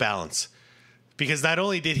 Everyone's off balance. Because not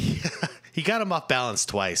only did he... He got him off balance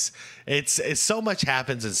twice. It's so much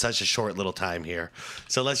happens in such a short little time here.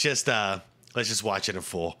 So let's just watch it in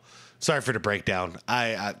full. Sorry for the breakdown.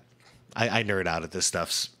 I nerd out at this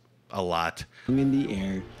stuff a lot. In the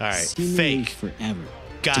air. All right, fake. Forever.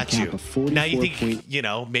 Got you. Now you think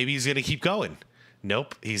maybe he's gonna keep going.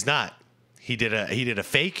 Nope, he's not. He did a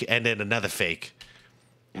fake and then another fake.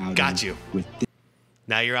 Got you.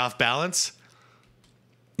 Now you're off balance.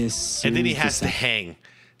 And then he has to hang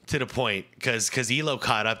to the point because Elo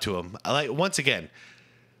caught up to him. Like, once again,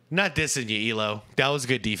 not dissing you, Elo. That was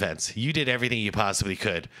good defense. You did everything you possibly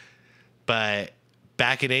could. But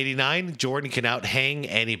back in '89, Jordan can out-hang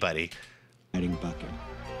anybody. Bucket.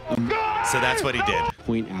 So that's what he did.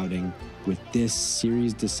 Point outing with this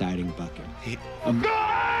series-deciding bucket.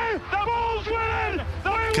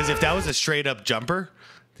 Because if that was a straight-up jumper,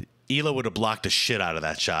 Elo would have blocked the shit out of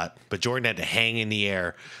that shot, but Jordan had to hang in the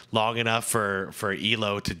air long enough for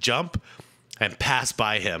Elo to jump and pass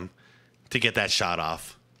by him to get that shot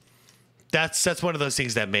off. That's one of those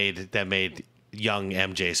things that made young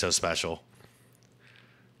MJ so special.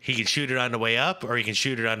 He can shoot it on the way up or he can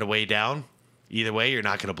shoot it on the way down. Either way, you're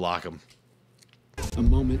not going to block him. A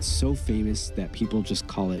moment so famous that people just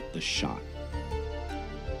call it the shot.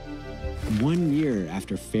 1 year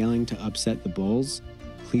after failing to upset the Bulls,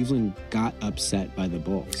 Cleveland got upset by the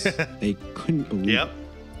Bulls. They couldn't believe it.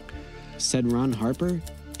 Said Ron Harper,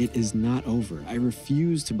 "It is not over. I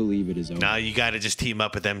refuse to believe it is over." Now you got to just team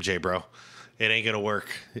up with MJ, bro. It ain't going to work.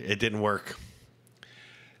 It didn't work.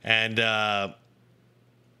 And,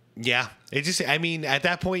 yeah, at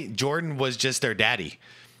that point, Jordan was just their daddy.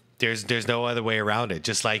 There's no other way around it.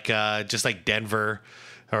 Just like Denver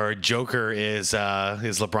or Joker is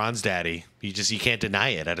LeBron's daddy. You can't deny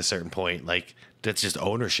it at a certain point. Like, that's just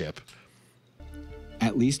ownership.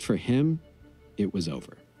 At least for him, it was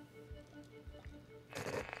over.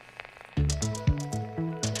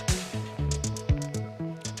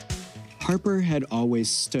 Harper had always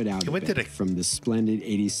stood out from the splendid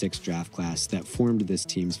 '86 draft class that formed this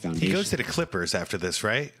team's foundation. He goes to the Clippers after this,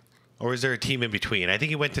 right? Or is there a team in between? I think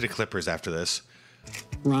he went to the Clippers after this.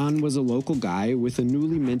 Ron was a local guy with a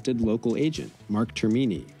newly minted local agent, Mark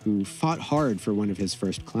Termini, who fought hard for one of his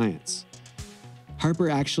first clients.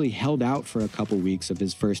 Harper actually held out for a couple weeks of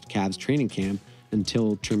his first Cavs training camp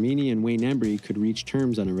until Termini and Wayne Embry could reach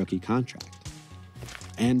terms on a rookie contract.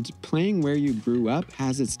 And playing where you grew up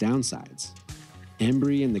has its downsides.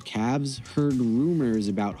 Embry and the Cavs heard rumors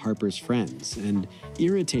about Harper's friends and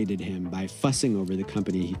irritated him by fussing over the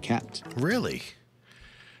company he kept. Really?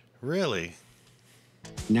 Really?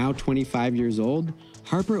 Now 25 years old,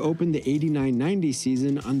 Harper opened the 89-90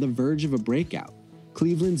 season on the verge of a breakout,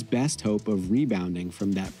 Cleveland's best hope of rebounding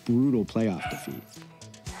from that brutal playoff defeat.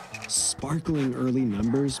 Sparkling early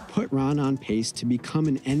numbers put Ron on pace to become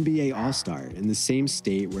an NBA All-Star in the same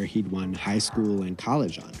state where he'd won high school and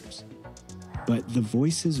college honors. But the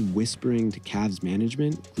voices whispering to Cavs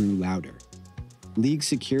management grew louder. League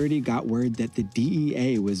security got word that the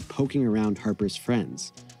DEA was poking around Harper's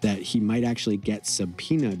friends, that he might actually get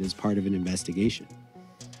subpoenaed as part of an investigation.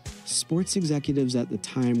 Sports executives at the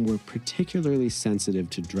time were particularly sensitive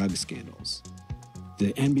to drug scandals.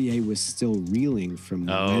 The NBA was still reeling from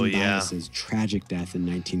Len Bias's tragic death in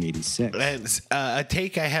 1986. And a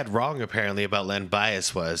take I had wrong, apparently, about Len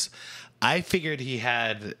Bias was I figured he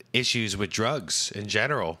had issues with drugs in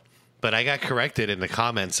general, but I got corrected in the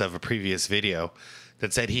comments of a previous video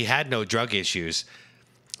that said he had no drug issues.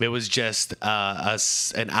 It was just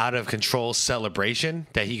an out-of-control celebration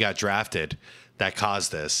that he got drafted that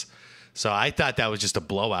caused this. So I thought that was just a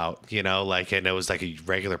blowout, and it was like a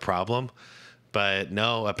regular problem. But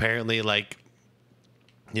no, apparently, that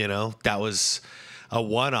was a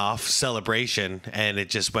one-off celebration, and it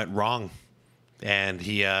just went wrong. And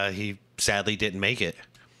he sadly didn't make it.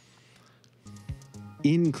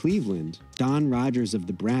 In Cleveland, Don Rogers of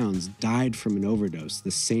the Browns died from an overdose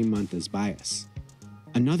the same month as Bias.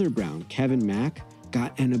 Another Brown, Kevin Mack,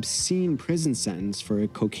 got an obscene prison sentence for a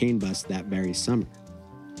cocaine bust that very summer.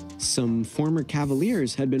 Some former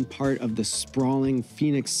Cavaliers had been part of the sprawling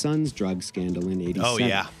Phoenix Suns drug scandal in '87. Oh,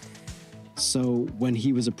 yeah. So when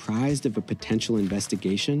he was apprised of a potential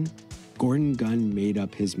investigation, Gordon Gunn made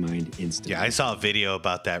up his mind instantly. Yeah, I saw a video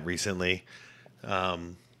about that recently.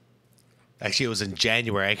 Actually, it was in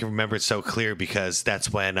January. I can remember it so clear because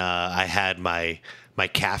that's when I had my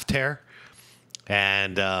calf tear.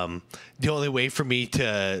 And the only way for me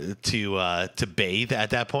to bathe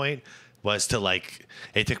at that point was to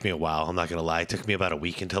it took me a while. I'm not going to lie. It took me about a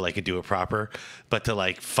week until I could do it proper. But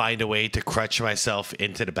to find a way to crutch myself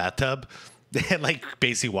into the bathtub and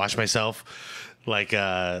basically wash myself like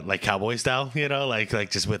cowboy style,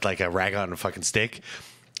 just with a rag on a fucking stick.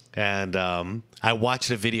 And I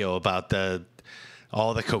watched a video about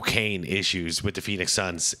all the cocaine issues with the Phoenix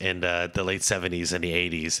Suns in the late 70s and the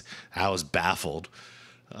 80s. I was baffled.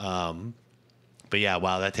 But yeah,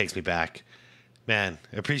 wow, that takes me back. Man,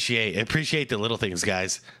 appreciate the little things,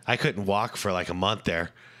 guys. I couldn't walk for a month there.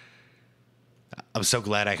 I'm so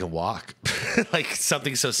glad I can walk.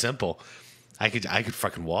 Something so simple. I could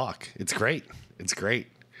fucking walk. It's great. It's great.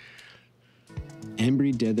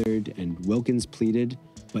 Embry dithered and Wilkins pleaded,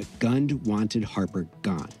 but Gund wanted Harper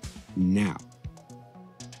gone. Now.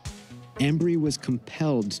 Embry was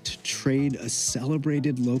compelled to trade a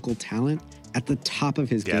celebrated local talent at the top of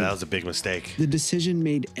his game. Yeah, that was a big mistake. The decision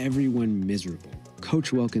made everyone miserable,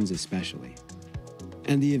 Coach Wilkins especially.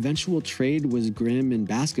 And the eventual trade was grim in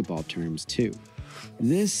basketball terms, too.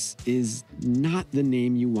 This is not the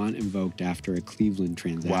name you want invoked after a Cleveland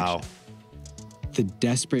transaction. Wow. The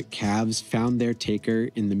desperate Cavs found their taker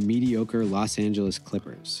in the mediocre Los Angeles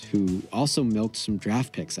Clippers, who also milked some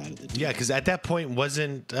draft picks out of the deal. Yeah, because at that point,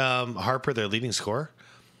 wasn't Harper their leading scorer?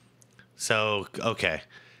 So, okay.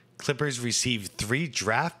 Clippers received 3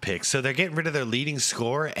 draft picks. So they're getting rid of their leading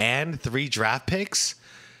scorer and 3 draft picks?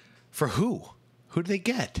 For who? Who did they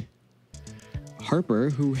get? Harper,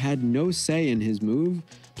 who had no say in his move,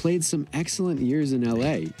 played some excellent years in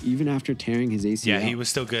LA, even after tearing his ACL. Yeah, he was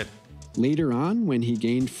still good. Later on, when he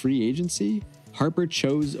gained free agency, Harper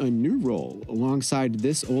chose a new role alongside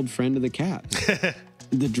this old friend of the Cavs.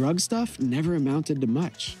 The drug stuff never amounted to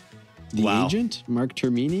much. The agent, Mark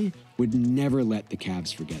Termini, would never let the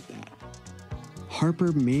Cavs forget that.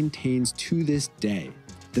 Harper maintains to this day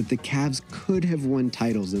that the Cavs could have won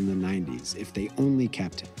titles in the 90s if they only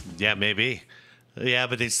kept him. Yeah, maybe. Yeah,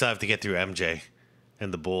 but they still have to get through MJ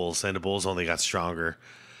and the Bulls only got stronger.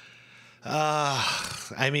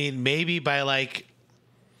 I mean, maybe by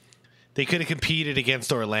they could have competed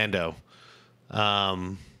against Orlando.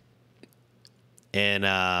 In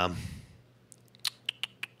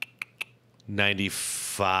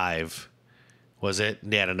 95, was it?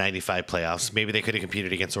 Yeah, the 95 playoffs. Maybe they could have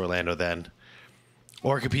competed against Orlando then.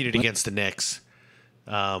 Or competed against the Knicks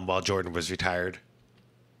while Jordan was retired.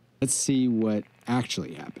 Let's see what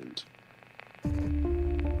actually happened.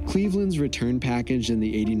 Cleveland's return package in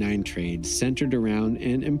the '89 trade centered around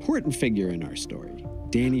an important figure in our story,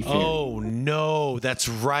 Danny Ferry. Oh, no, that's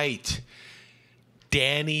right.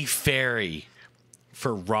 Danny Ferry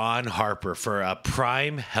for Ron Harper, for a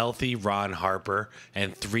prime, healthy Ron Harper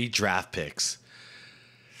and 3 draft picks.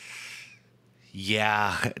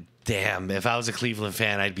 Yeah, Damn, if I was a Cleveland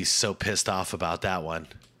fan, I'd be so pissed off about that one.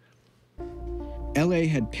 LA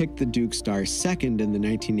had picked the Duke Stars second in the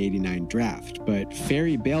 1989 draft, but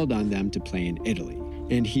Ferry bailed on them to play in Italy,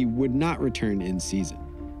 and he would not return in season.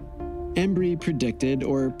 Embry predicted,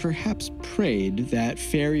 or perhaps prayed, that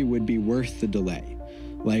Ferry would be worth the delay,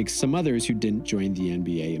 like some others who didn't join the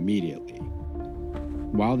NBA immediately.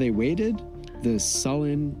 While they waited, the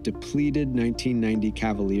sullen, depleted 1990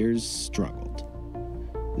 Cavaliers struggled.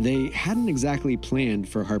 They hadn't exactly planned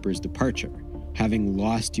for Harper's departure, having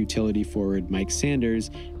lost utility forward Mike Sanders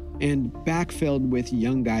and backfilled with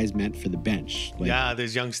young guys meant for the bench. Like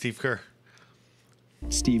there's young Steve Kerr.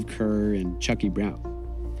 Steve Kerr and Chucky Brown.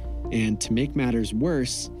 And to make matters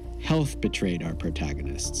worse, health betrayed our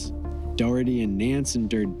protagonists. Doherty and Nance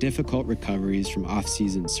endured difficult recoveries from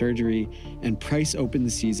off-season surgery, and Price opened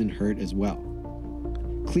the season hurt as well.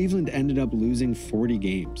 Cleveland ended up losing 40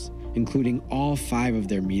 games, including all 5 of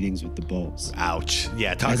their meetings with the Bulls. Ouch.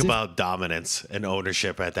 Yeah, talk about dominance and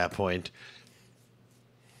ownership at that point.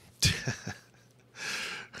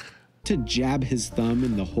 To jab his thumb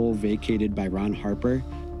in the hole vacated by Ron Harper,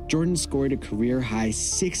 Jordan scored a career-high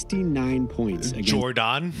 69 points against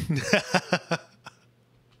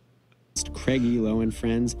Craig Elo and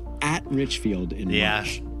friends at Richfield in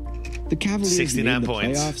March. The Cavaliers 69 made the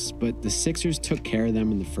points. playoffs, but the Sixers took care of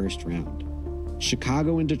them in the first round.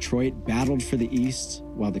 Chicago and Detroit battled for the East,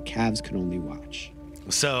 while the Cavs could only watch.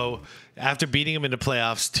 So after beating him in the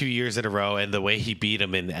playoffs 2 years in a row, and the way he beat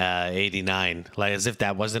him in 89, like as if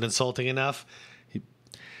that wasn't insulting enough,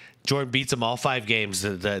 Jordan beats him all 5 games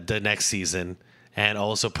the next season, and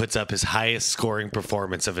also puts up his highest scoring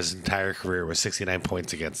performance of his entire career with 69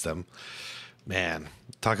 points against them. Man,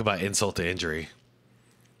 talk about insult to injury.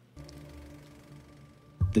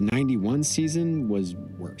 The 91 season was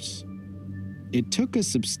worse. It took a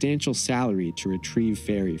substantial salary to retrieve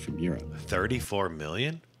Ferry from Europe. $34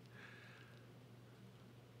 million?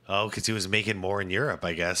 Oh, because he was making more in Europe,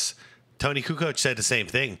 I guess. Tony Kukoc said the same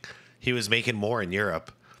thing. He was making more in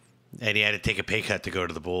Europe, and he had to take a pay cut to go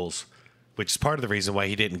to the Bulls, which is part of the reason why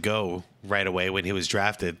he didn't go right away when he was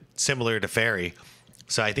drafted, similar to Ferry.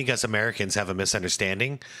 So I think us Americans have a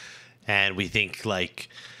misunderstanding, and we think, like,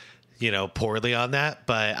 poorly on that,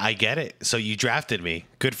 but I get it. So you drafted me.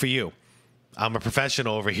 Good for you. I'm a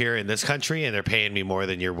professional over here in this country, and they're paying me more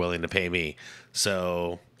than you're willing to pay me.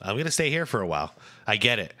 So I'm going to stay here for a while. I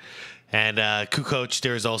get it. And Kukoc,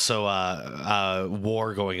 there's also a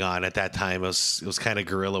war going on at that time. It was kind of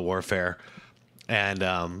guerrilla warfare.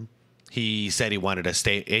 And he said he wanted to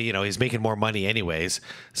stay, he's making more money anyways.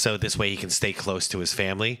 So this way he can stay close to his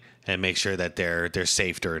family and make sure that they're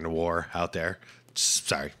safe during the war out there.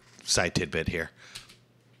 Sorry, side tidbit here.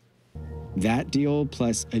 That deal,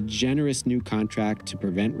 plus a generous new contract to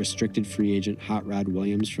prevent restricted free agent Hot Rod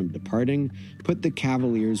Williams from departing, put the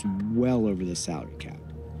Cavaliers well over the salary cap.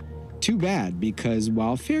 Too bad, because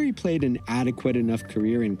while Ferry played an adequate enough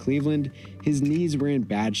career in Cleveland, his knees were in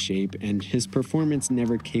bad shape, and his performance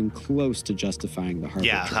never came close to justifying the Harper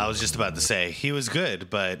trade. I was just about to say, he was good,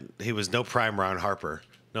 but he was no prime Ron Harper.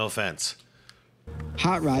 No offense.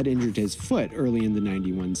 Hot Rod injured his foot early in the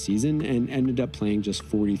 91 season and ended up playing just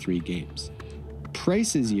 43 games.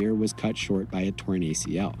 Price's year was cut short by a torn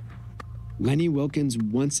ACL. Lenny Wilkins'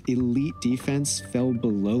 once elite defense fell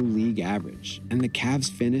below league average, and the Cavs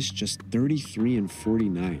finished just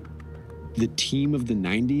 33-49. The team of the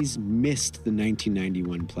 90s missed the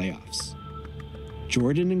 1991 playoffs.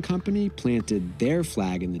 Jordan and company planted their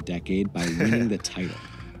flag in the decade by winning the title.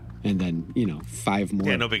 And then, 5 more.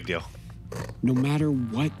 Yeah, no big deal. No matter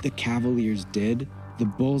what the Cavaliers did, the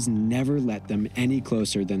Bulls never let them any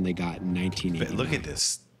closer than they got in 1989. But look at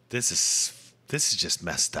this. This is just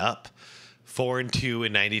messed up. 4-2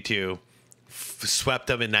 in 92, swept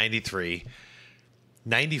them in 93,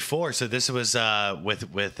 94. So this was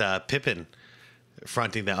with Pippen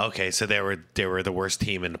fronting that. Okay, so they were the worst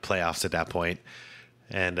team in the playoffs at that point.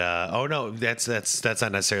 And oh no, that's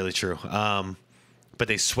not necessarily true. But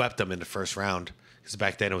they swept them in the first round because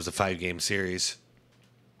back then it was a 5-game series.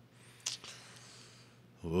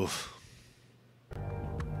 Oof.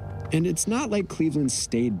 And it's not like Cleveland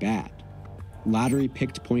stayed bad.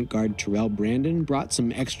 Lottery-picked point guard Terrell Brandon brought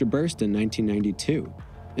some extra burst in 1992,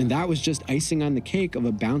 and that was just icing on the cake of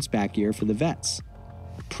a bounce-back year for the vets.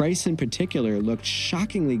 Price in particular looked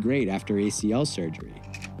shockingly great after ACL surgery,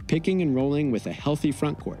 picking and rolling with a healthy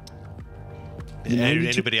front court.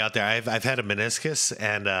 Anybody out there? I've had a meniscus,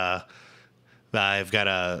 and I've got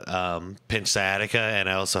a pinch sciatica, and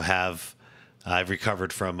I also I've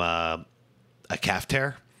recovered from a calf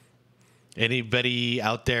tear. Anybody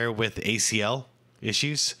out there with ACL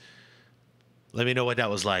issues? Let me know what that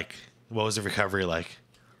was like. What was the recovery like?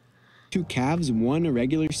 Two Cavs won a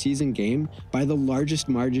regular season game by the largest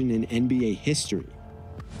margin in NBA history.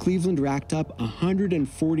 Cleveland racked up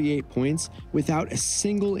 148 points without a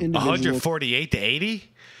single individual 148 to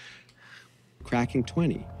 80? cracking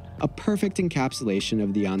 20, a perfect encapsulation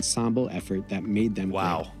of the ensemble effort that made them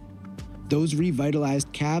Wow. great. Those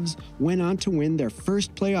revitalized Cavs went on to win their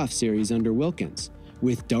first playoff series under Wilkins,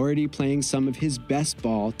 with Doherty playing some of his best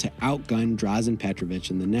ball to outgun Drazen Petrovic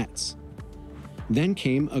and the Nets. Then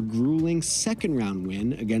came a grueling second-round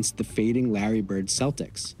win against the fading Larry Bird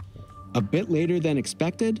Celtics. A bit later than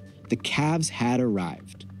expected, the Cavs had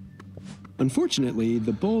arrived. Unfortunately,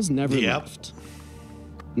 the Bulls never left.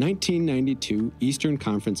 1992 Eastern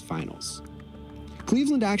Conference Finals.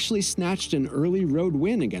 Cleveland actually snatched an early road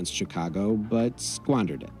win against Chicago, but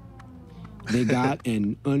squandered it. They got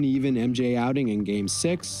an uneven MJ outing in Game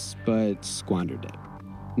 6, but squandered it.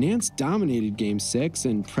 Nance dominated Game 6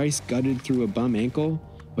 and Price gutted through a bum ankle,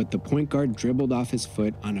 but the point guard dribbled off his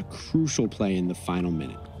foot on a crucial play in the final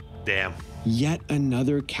minute. Damn. Yet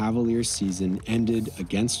another Cavaliers season ended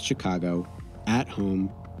against Chicago, at home,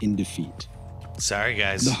 in defeat. Sorry,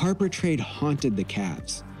 guys. The Harper trade haunted the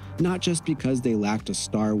Cavs, not just because they lacked a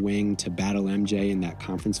star wing to battle MJ in that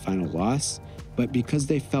conference final loss, but because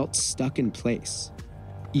they felt stuck in place.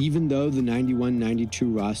 Even though the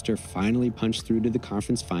 91-92 roster finally punched through to the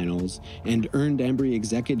conference finals and earned Embry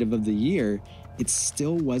Executive of the Year, it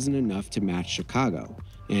still wasn't enough to match Chicago,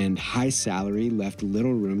 and high salary left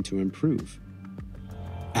little room to improve.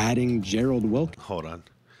 Adding Gerald Wilkins. Hold on.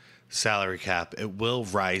 Salary cap. It will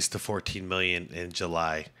rise to $14 million in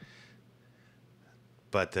July.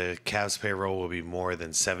 But the Cavs payroll will be more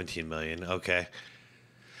than $17 million. Okay.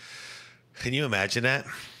 Can you imagine that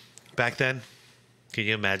back then? Can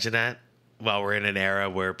you imagine that? While we're in an era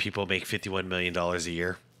where people make $51 million a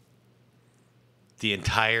year. The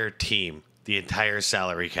entire team, the entire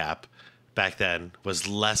salary cap back then was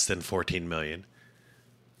less than $14 million.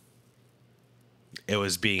 It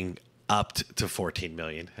was being upped to $14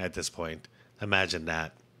 million at this point. Imagine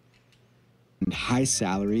that. High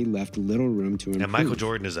salary left little room to improve. And Michael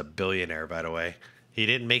Jordan is a billionaire, by the way. He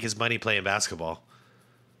didn't make his money playing basketball.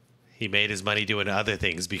 He made his money doing other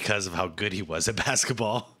things because of how good he was at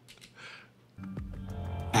basketball.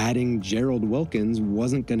 Adding Gerald Wilkins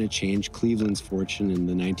wasn't going to change Cleveland's fortune in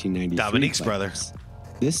the 1993 Dominique's playoffs. brother.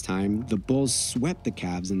 This time, the Bulls swept the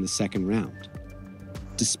Cavs in the second round.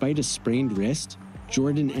 Despite a sprained wrist,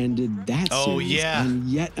 Jordan ended that series on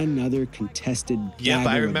yet another contested Yep,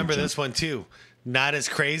 I remember this this one too. Not as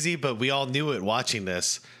crazy, but we all knew it watching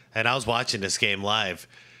this. And I was watching this game live.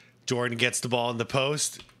 Jordan gets the ball in the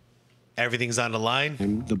post. Everything's on the line.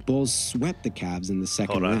 And the Bulls swept the Cavs in the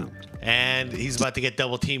second round. And he's about to get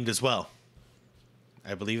double teamed as well.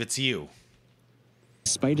 I believe it's you.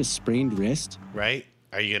 Despite a sprained wrist. Right?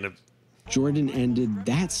 Are you going to... Jordan ended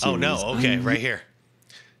that series. Oh, no. Okay, right here.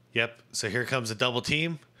 Yep. So here comes a double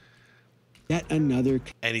team. Yet another.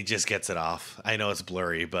 And he just gets it off. I know it's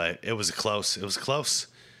blurry, but it was close. It was close.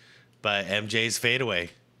 But MJ's fadeaway.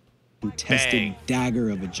 Contested Bang. Dagger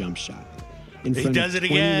of a jump shot. In He front does of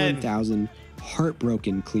it again. 21,000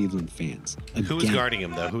 heartbroken Cleveland fans. Who was guarding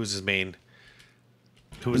him, though? Who was his main...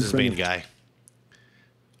 Who was his main guy?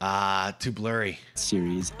 Too blurry.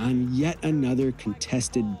 Series on yet another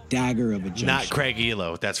contested dagger of a jump Not shot. Craig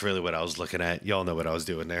Elo. That's really what I was looking at. Y'all know what I was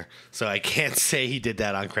doing there. So I can't say he did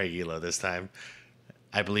that on Craig Elo this time.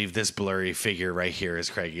 I believe this blurry figure right here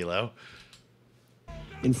is Craig Elo.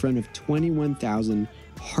 In front of 21,000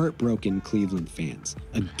 heartbroken Cleveland fans.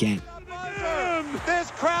 Again.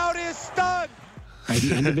 This crowd is stunned. By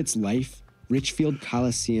the end of its life, Richfield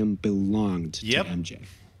Coliseum belonged to MJ.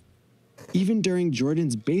 Even during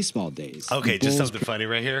Jordan's baseball days. Okay, just something funny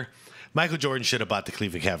right here. Michael Jordan should have bought the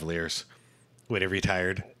Cleveland Cavaliers when he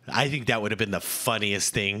retired. I think that would have been the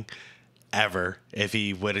funniest thing ever if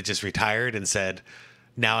he would have just retired and said,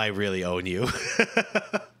 now I really own you.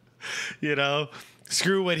 You know,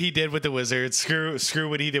 screw what he did with the Wizards. Screw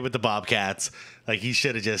what he did with the Bobcats. Like he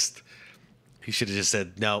should have just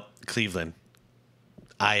said, no, Cleveland,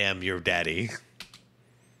 I am your daddy.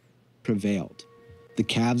 Prevailed. The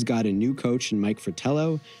Cavs got a new coach in Mike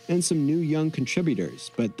Fratello and some new young contributors,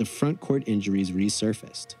 but the front court injuries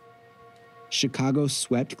resurfaced. Chicago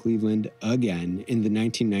swept Cleveland again in the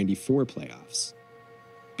 1994 playoffs.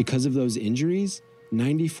 Because of those injuries,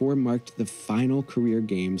 94 marked the final career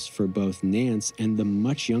games for both Nance and the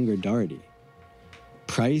much younger Doherty.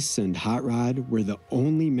 Price and Hot Rod were the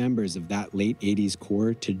only members of that late 80s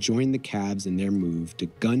core to join the Cavs in their move to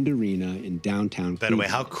Gund Arena in downtown Cleveland. By the way,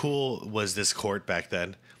 how cool was this court back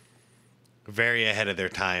then? Very ahead of their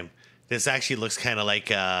time. This actually looks kind of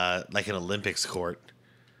like an Olympics court.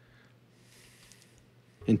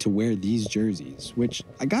 And to wear these jerseys, which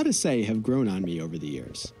I gotta say have grown on me over the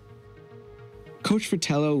years. Coach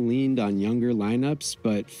Fratello leaned on younger lineups,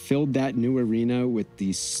 but filled that new arena with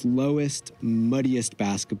the slowest, muddiest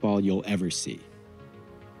basketball you'll ever see.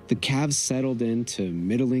 The Cavs settled into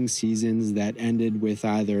middling seasons that ended with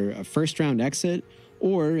either a first-round exit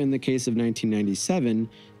or, in the case of 1997,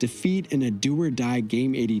 defeat in a do-or-die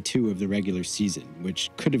Game 82 of the regular season, which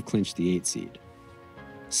could have clinched the 8 seed.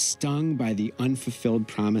 Stung by the unfulfilled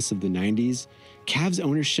promise of the 90s, Cavs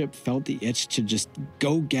ownership felt the itch to just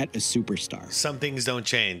go get a superstar. Some things don't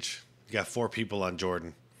change. You got 4 people on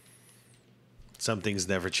Jordan. Some things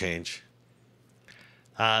never change.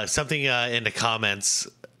 Something in the comments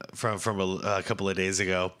from a couple of days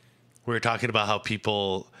ago, we were talking about how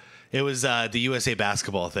people, it was the USA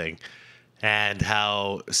basketball thing, and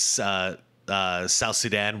how South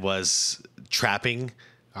Sudan was trapping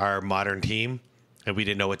our modern team, and we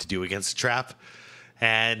didn't know what to do against the trap.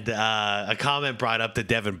 And a comment brought up the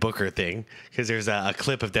Devin Booker thing, because there's a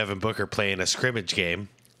clip of Devin Booker playing a scrimmage game,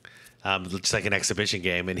 just like an exhibition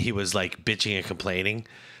game, and he was like bitching and complaining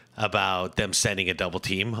about them sending a double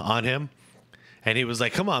team on him. And he was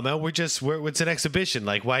like, come on, man, it's an exhibition.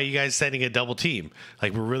 Like, why are you guys sending a double team?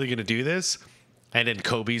 Like, we're really going to do this? And then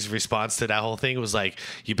Kobe's response to that whole thing was like,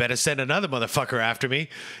 you better send another motherfucker after me.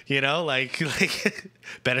 You know, like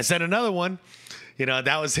better send another one. You know,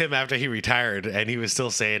 that was him after he retired, and he was still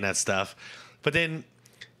saying that stuff. But then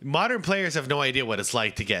modern players have no idea what it's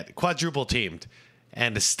like to get quadruple teamed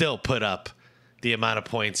and to still put up the amount of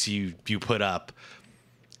points you put up,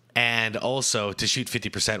 and also to shoot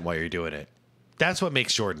 50% while you're doing it. That's what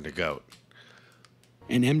makes Jordan the GOAT.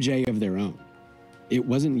 An MJ of their own. It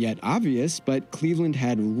wasn't yet obvious, but Cleveland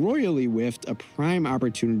had royally whiffed a prime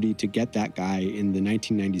opportunity to get that guy in the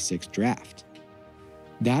 1996 draft.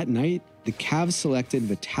 That night, the Cavs selected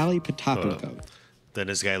Vitaly Potapenko. Then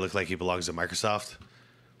this guy looked like he belongs to Microsoft.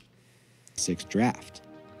 Draft.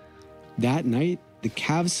 That night, the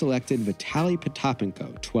Cavs selected Vitaly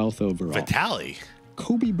Potapenko, 12th overall. Vitaly?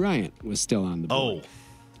 Kobe Bryant was still on the board. Oh.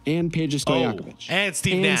 And Peja Stojakovic. And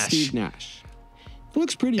Steve Nash. It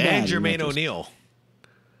looks pretty bad. And Jermaine O'Neal.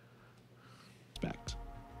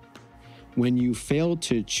 When you fail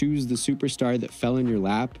to choose the superstar that fell in your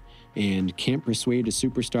lap and can't persuade a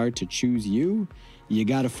superstar to choose you, you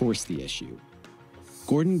gotta force the issue.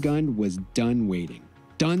 Gordon Gund was done waiting,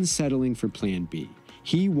 done settling for plan B.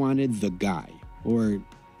 He wanted the guy, or,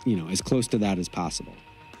 as close to that as possible.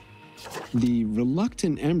 The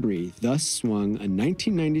reluctant Embry thus swung a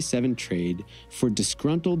 1997 trade for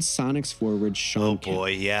disgruntled Sonics forward Sean Kemp. Oh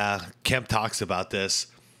boy, yeah. Kemp talks about this,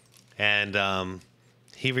 and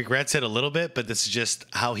he regrets it a little bit, but this is just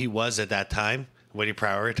how he was at that time, what he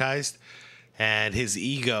prioritized, and his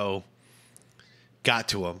ego got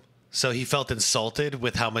to him. So he felt insulted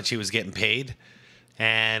with how much he was getting paid,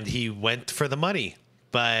 and he went for the money.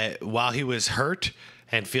 But while he was hurt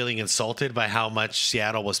and feeling insulted by how much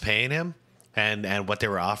Seattle was paying him and what they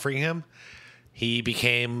were offering him, he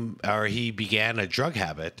began a drug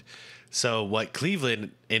habit. So what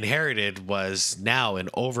Cleveland inherited was now an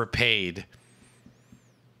overpaid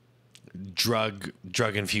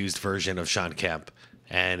drug-infused version of Sean Kemp.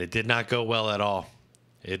 And it did not go well at all.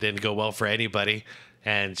 It didn't go well for anybody.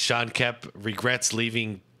 And Sean Kemp regrets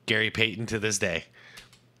leaving Gary Payton to this day,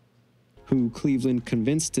 who Cleveland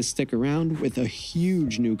convinced to stick around with a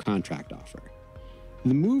huge new contract offer.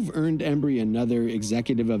 The move earned Embry another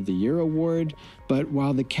Executive of the Year award, but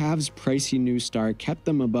while the Cavs' pricey new star kept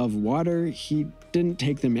them above water, he didn't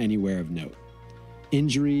take them anywhere of note.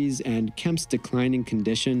 Injuries and Kemp's declining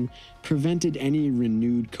condition prevented any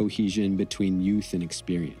renewed cohesion between youth and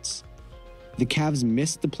experience. The Cavs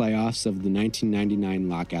missed the playoffs of the 1999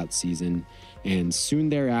 lockout season, and soon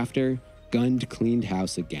thereafter, Gund cleaned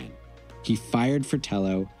house again. He fired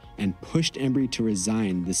Fratello and pushed Embry to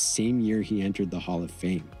resign the same year he entered the Hall of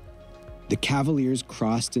Fame. The Cavaliers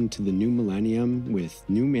crossed into the new millennium with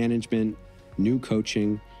new management, new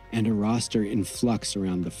coaching, and a roster in flux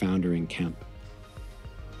around the founder in Kemp.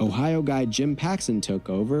 Ohio guy Jim Paxson took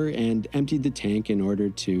over and emptied the tank in order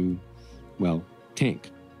to, tank.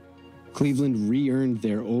 Cleveland re-earned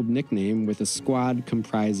their old nickname with a squad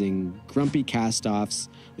comprising grumpy cast-offs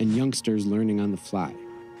and youngsters learning on the fly.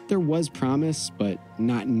 There was promise, but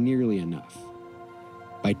not nearly enough.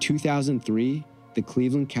 By 2003, the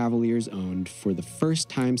Cleveland Cavaliers owned, for the first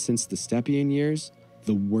time since the Stepien years,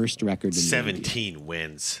 the worst record in the 17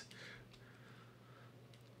 wins.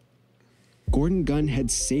 Gordon Gund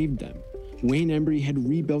had saved them. Wayne Embry had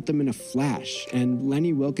rebuilt them in a flash, and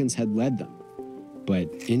Lenny Wilkens had led them. But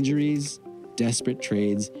injuries, desperate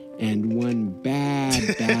trades, and one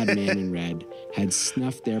bad man in red had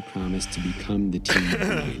snuffed their promise to become the team of the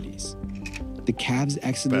 90s. The Cavs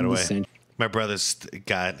exited the century. My brother's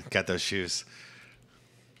got those shoes.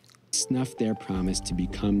 Snuffed their promise to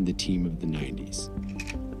become the team of the 90s.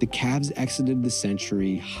 The Cavs exited the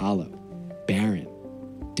century hollow, barren,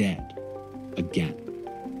 dead, again.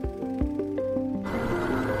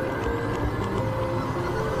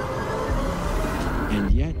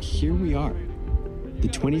 And yet, here we are. The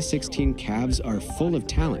 2016 Cavs are full of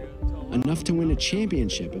talent, enough to win a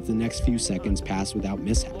championship if the next few seconds pass without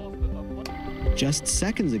mishap. Just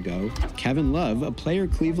seconds ago, Kevin Love, a player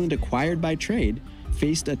Cleveland acquired by trade,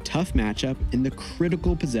 faced a tough matchup in the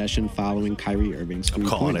critical possession following Kyrie Irving's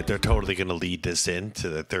three-pointer. I'm calling it. They're totally going to lead this into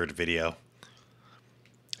the third video.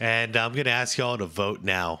 And I'm going to ask y'all to vote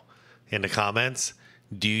now in the comments.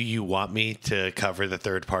 Do you want me to cover the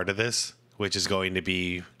third part of this, which is going to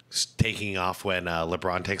be taking off when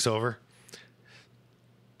LeBron takes over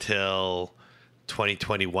till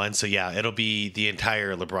 2021? So, yeah, it'll be the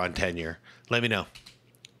entire LeBron tenure. Let me know.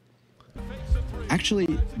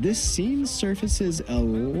 Actually, this scene surfaces a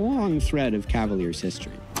long thread of Cavaliers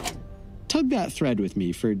history. Tug that thread with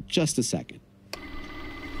me for just a second.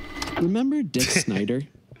 Remember Dick Snyder,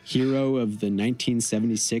 hero of the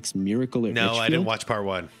 1976 Miracle at Richfield? No, I didn't watch part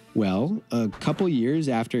one. Well, a couple years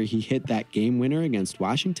after he hit that game winner against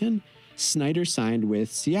Washington, Snyder signed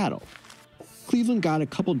with Seattle. Cleveland got a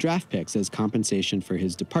couple draft picks as compensation for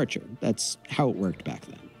his departure. That's how it worked back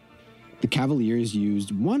then. The Cavaliers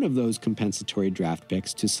used one of those compensatory draft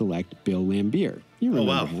picks to select Bill Laimbeer. You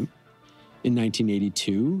remember him. In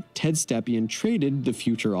 1982, Ted Stepien traded the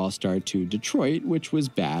future All-Star to Detroit, which was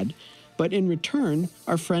bad, but in return,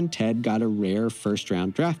 our friend Ted got a rare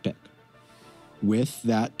first-round draft pick. With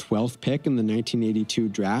that 12th pick in the 1982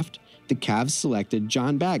 draft, the Cavs selected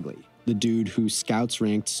John Bagley, the dude who scouts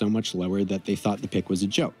ranked so much lower that they thought the pick was a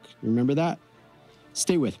joke. Remember that?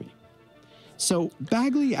 Stay with me. So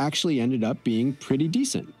Bagley actually ended up being pretty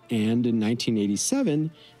decent, and in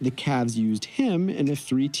 1987, the Cavs used him in a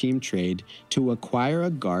three-team trade to acquire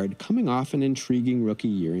a guard coming off an intriguing rookie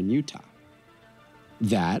year in Utah.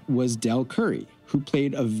 That was Del Curry, who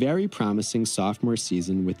played a very promising sophomore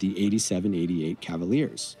season with the 87-88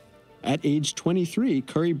 Cavaliers. At age 23,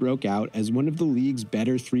 Curry broke out as one of the league's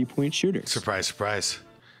better three-point shooters. Surprise, surprise.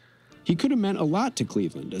 He could have meant a lot to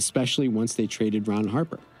Cleveland, especially once they traded Ron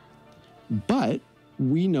Harper. But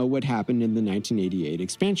we know what happened in the 1988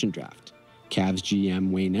 expansion draft. Cavs GM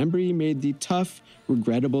Wayne Embry made the tough,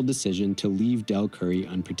 regrettable decision to leave Del Curry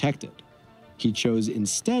unprotected. He chose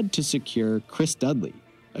instead to secure Chris Dudley,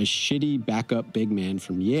 a shitty backup big man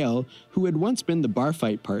from Yale who had once been the bar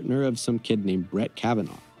fight partner of some kid named Brett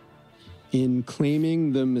Kavanaugh. In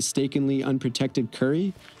claiming the mistakenly unprotected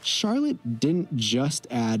Curry, Charlotte didn't just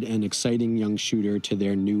add an exciting young shooter to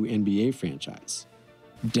their new NBA franchise.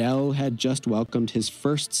 Del had just welcomed his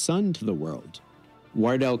first son to the world.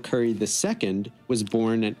 Wardell Curry II was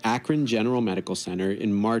born at Akron General Medical Center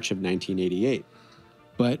in March of 1988.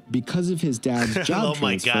 But because of his dad's job oh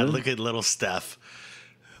my transfer... God, look at little Steph.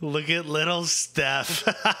 Look at little Steph.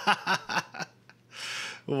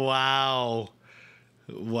 Wow.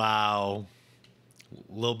 Wow.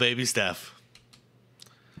 Little baby Steph.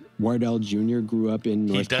 Wardell Jr. grew up in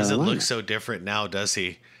North Carolina. He doesn't look so different now, does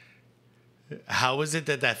he? How is it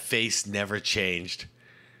that face never changed?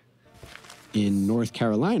 In North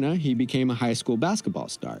Carolina, he became a high school basketball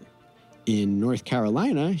star. In North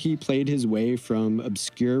Carolina, he played his way from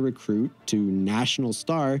obscure recruit to national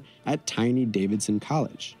star at tiny Davidson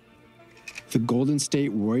College. The Golden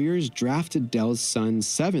State Warriors drafted Del's son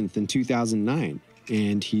 7th in 2009,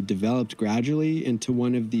 and he developed gradually into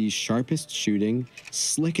one of the sharpest shooting,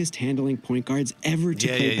 slickest handling point guards ever to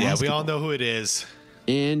play basketball. Yeah, we all know who it is.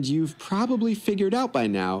 And you've probably figured out by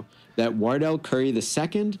now that Wardell Curry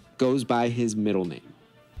II goes by his middle name.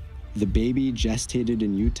 The baby gestated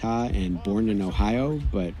in Utah and born in Ohio,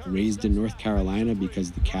 but raised in North Carolina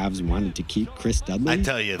because the Cavs wanted to keep Chris Dudley. I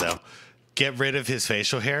tell you, though, get rid of his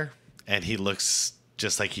facial hair, and he looks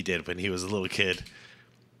just like he did when he was a little kid.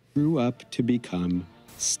 Grew up to become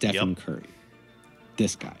Stephen Curry.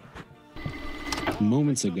 This guy.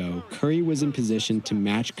 Moments ago, Curry was in position to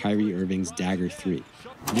match Kyrie Irving's dagger 3.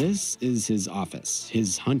 This is his office,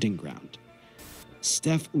 his hunting ground.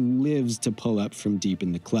 Steph lives to pull up from deep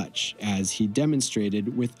in the clutch, as he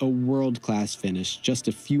demonstrated with a world-class finish just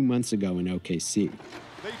a few months ago in OKC.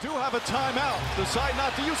 They do have a timeout. Decide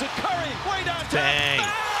not to use it. Curry, way downtown. Bang! Bang!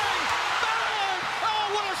 Bang!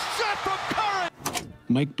 Oh, what a shot from Curry!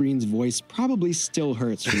 Mike Breen's voice probably still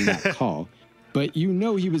hurts from that call, But you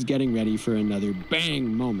know he was getting ready for another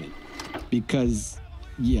bang moment because,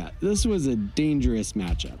 yeah, this was a dangerous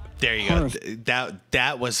matchup. There you go.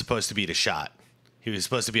 That was supposed to be the shot. He was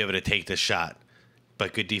supposed to be able to take this shot.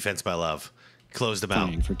 But good defense by Love. Closed him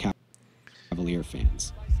out. For Cavalier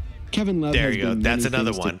fans. Kevin Love. There you go. That's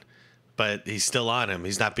another one. But he's still on him.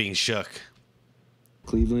 He's not being shook.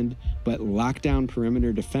 Cleveland, but lockdown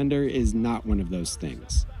perimeter defender is not one of those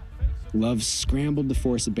things. Love scrambled to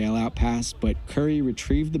force a bailout pass, but Curry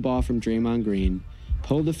retrieved the ball from Draymond Green,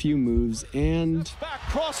 pulled a few moves, and back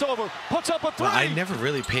crossover, puts up a three. Well, I never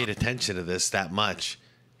really paid attention to this that much.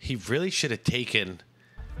 He really should have taken.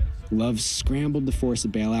 Love scrambled to force a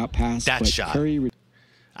bailout pass, that but shot. Curry.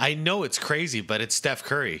 I know it's crazy, but it's Steph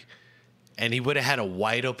Curry, and he would have had a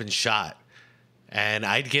wide open shot, and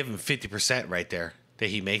I'd give him 50% right there that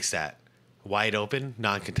he makes that wide open,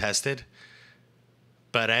 non-contested.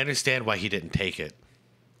 But I understand why he didn't take it,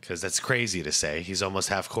 because that's crazy to say. He's almost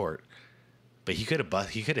half court, but he could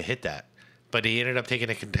have hit that, but he ended up taking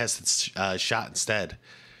a contested shot instead.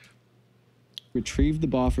 Retrieved the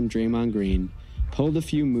ball from Draymond Green, pulled a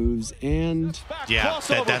few moves, and yeah,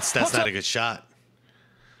 that's not a good shot.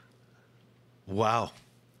 Wow.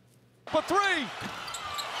 For three.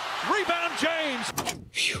 Rebound, James.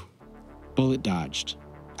 Phew. Bullet dodged.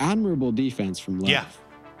 Admirable defense from Love. Yeah.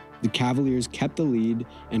 The Cavaliers kept the lead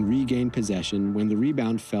and regained possession when the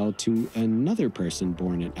rebound fell to another person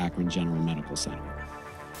born at Akron General Medical Center.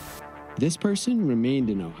 This person remained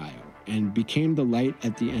in Ohio and became the light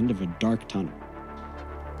at the end of a dark tunnel.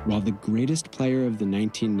 While the greatest player of the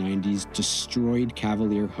 1990s destroyed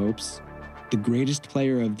Cavalier hopes, the greatest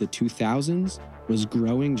player of the 2000s was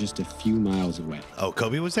growing just a few miles away. Oh,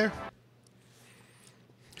 Kobe was there?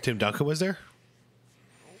 Tim Duncan was there?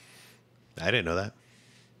 I didn't know that.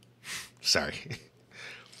 Sorry.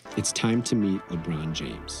 It's time to meet LeBron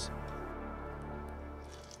James.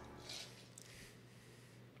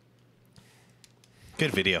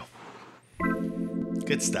 Good video.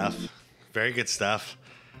 Good stuff. Very good stuff.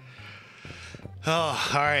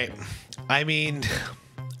 Oh, all right. I mean,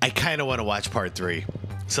 I kind of want to watch part 3.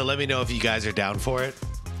 So let me know if you guys are down for it.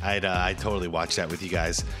 I'd totally watch that with you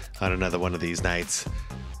guys on another one of these nights.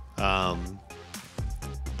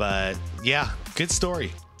 But yeah, good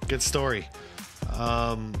story. Good story.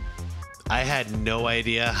 I had no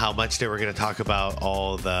idea how much they were going to talk about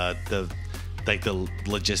all the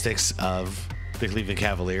logistics of the Cleveland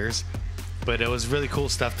Cavaliers, but it was really cool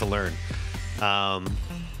stuff to learn.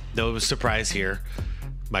 No surprise here.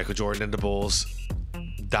 Michael Jordan and the Bulls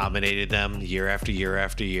dominated them year after year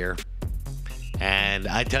after year. And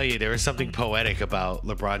I tell you, there was something poetic about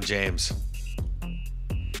LeBron James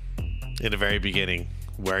in the very beginning,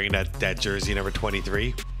 wearing that jersey number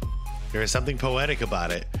 23. There was something poetic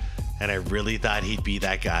about it, and I really thought he'd be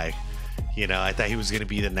that guy. You know, I thought he was going to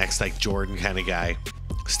be the next like Jordan kind of guy.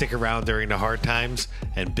 Stick around during the hard times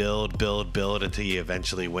and build until you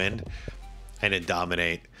eventually win and then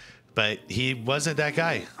dominate. But he wasn't that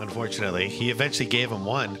guy, unfortunately. He eventually gave them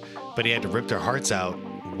one, but he had to rip their hearts out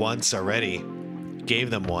once already. Gave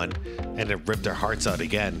them one, and then ripped their hearts out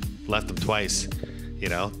again. Left them twice. You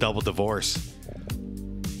know, double divorce.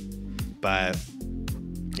 But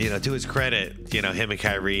you know, to his credit, you know, him and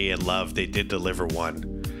Kyrie and Love, they did deliver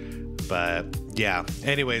one. But yeah,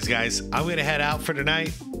 anyways, guys, I'm going to head out for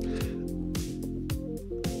tonight.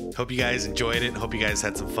 Hope you guys enjoyed it. Hope you guys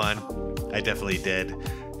had some fun. I definitely did.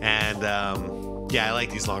 And yeah, I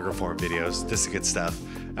like these longer form videos. This is good stuff.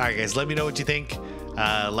 All right, guys, let me know what you think.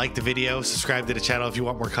 Like the video, subscribe to the channel if you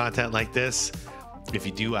want more content like this. If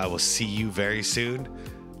you do, I will see you very soon.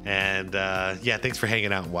 And yeah, thanks for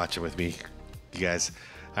hanging out and watching with me, you guys.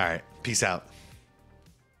 All right. Peace out.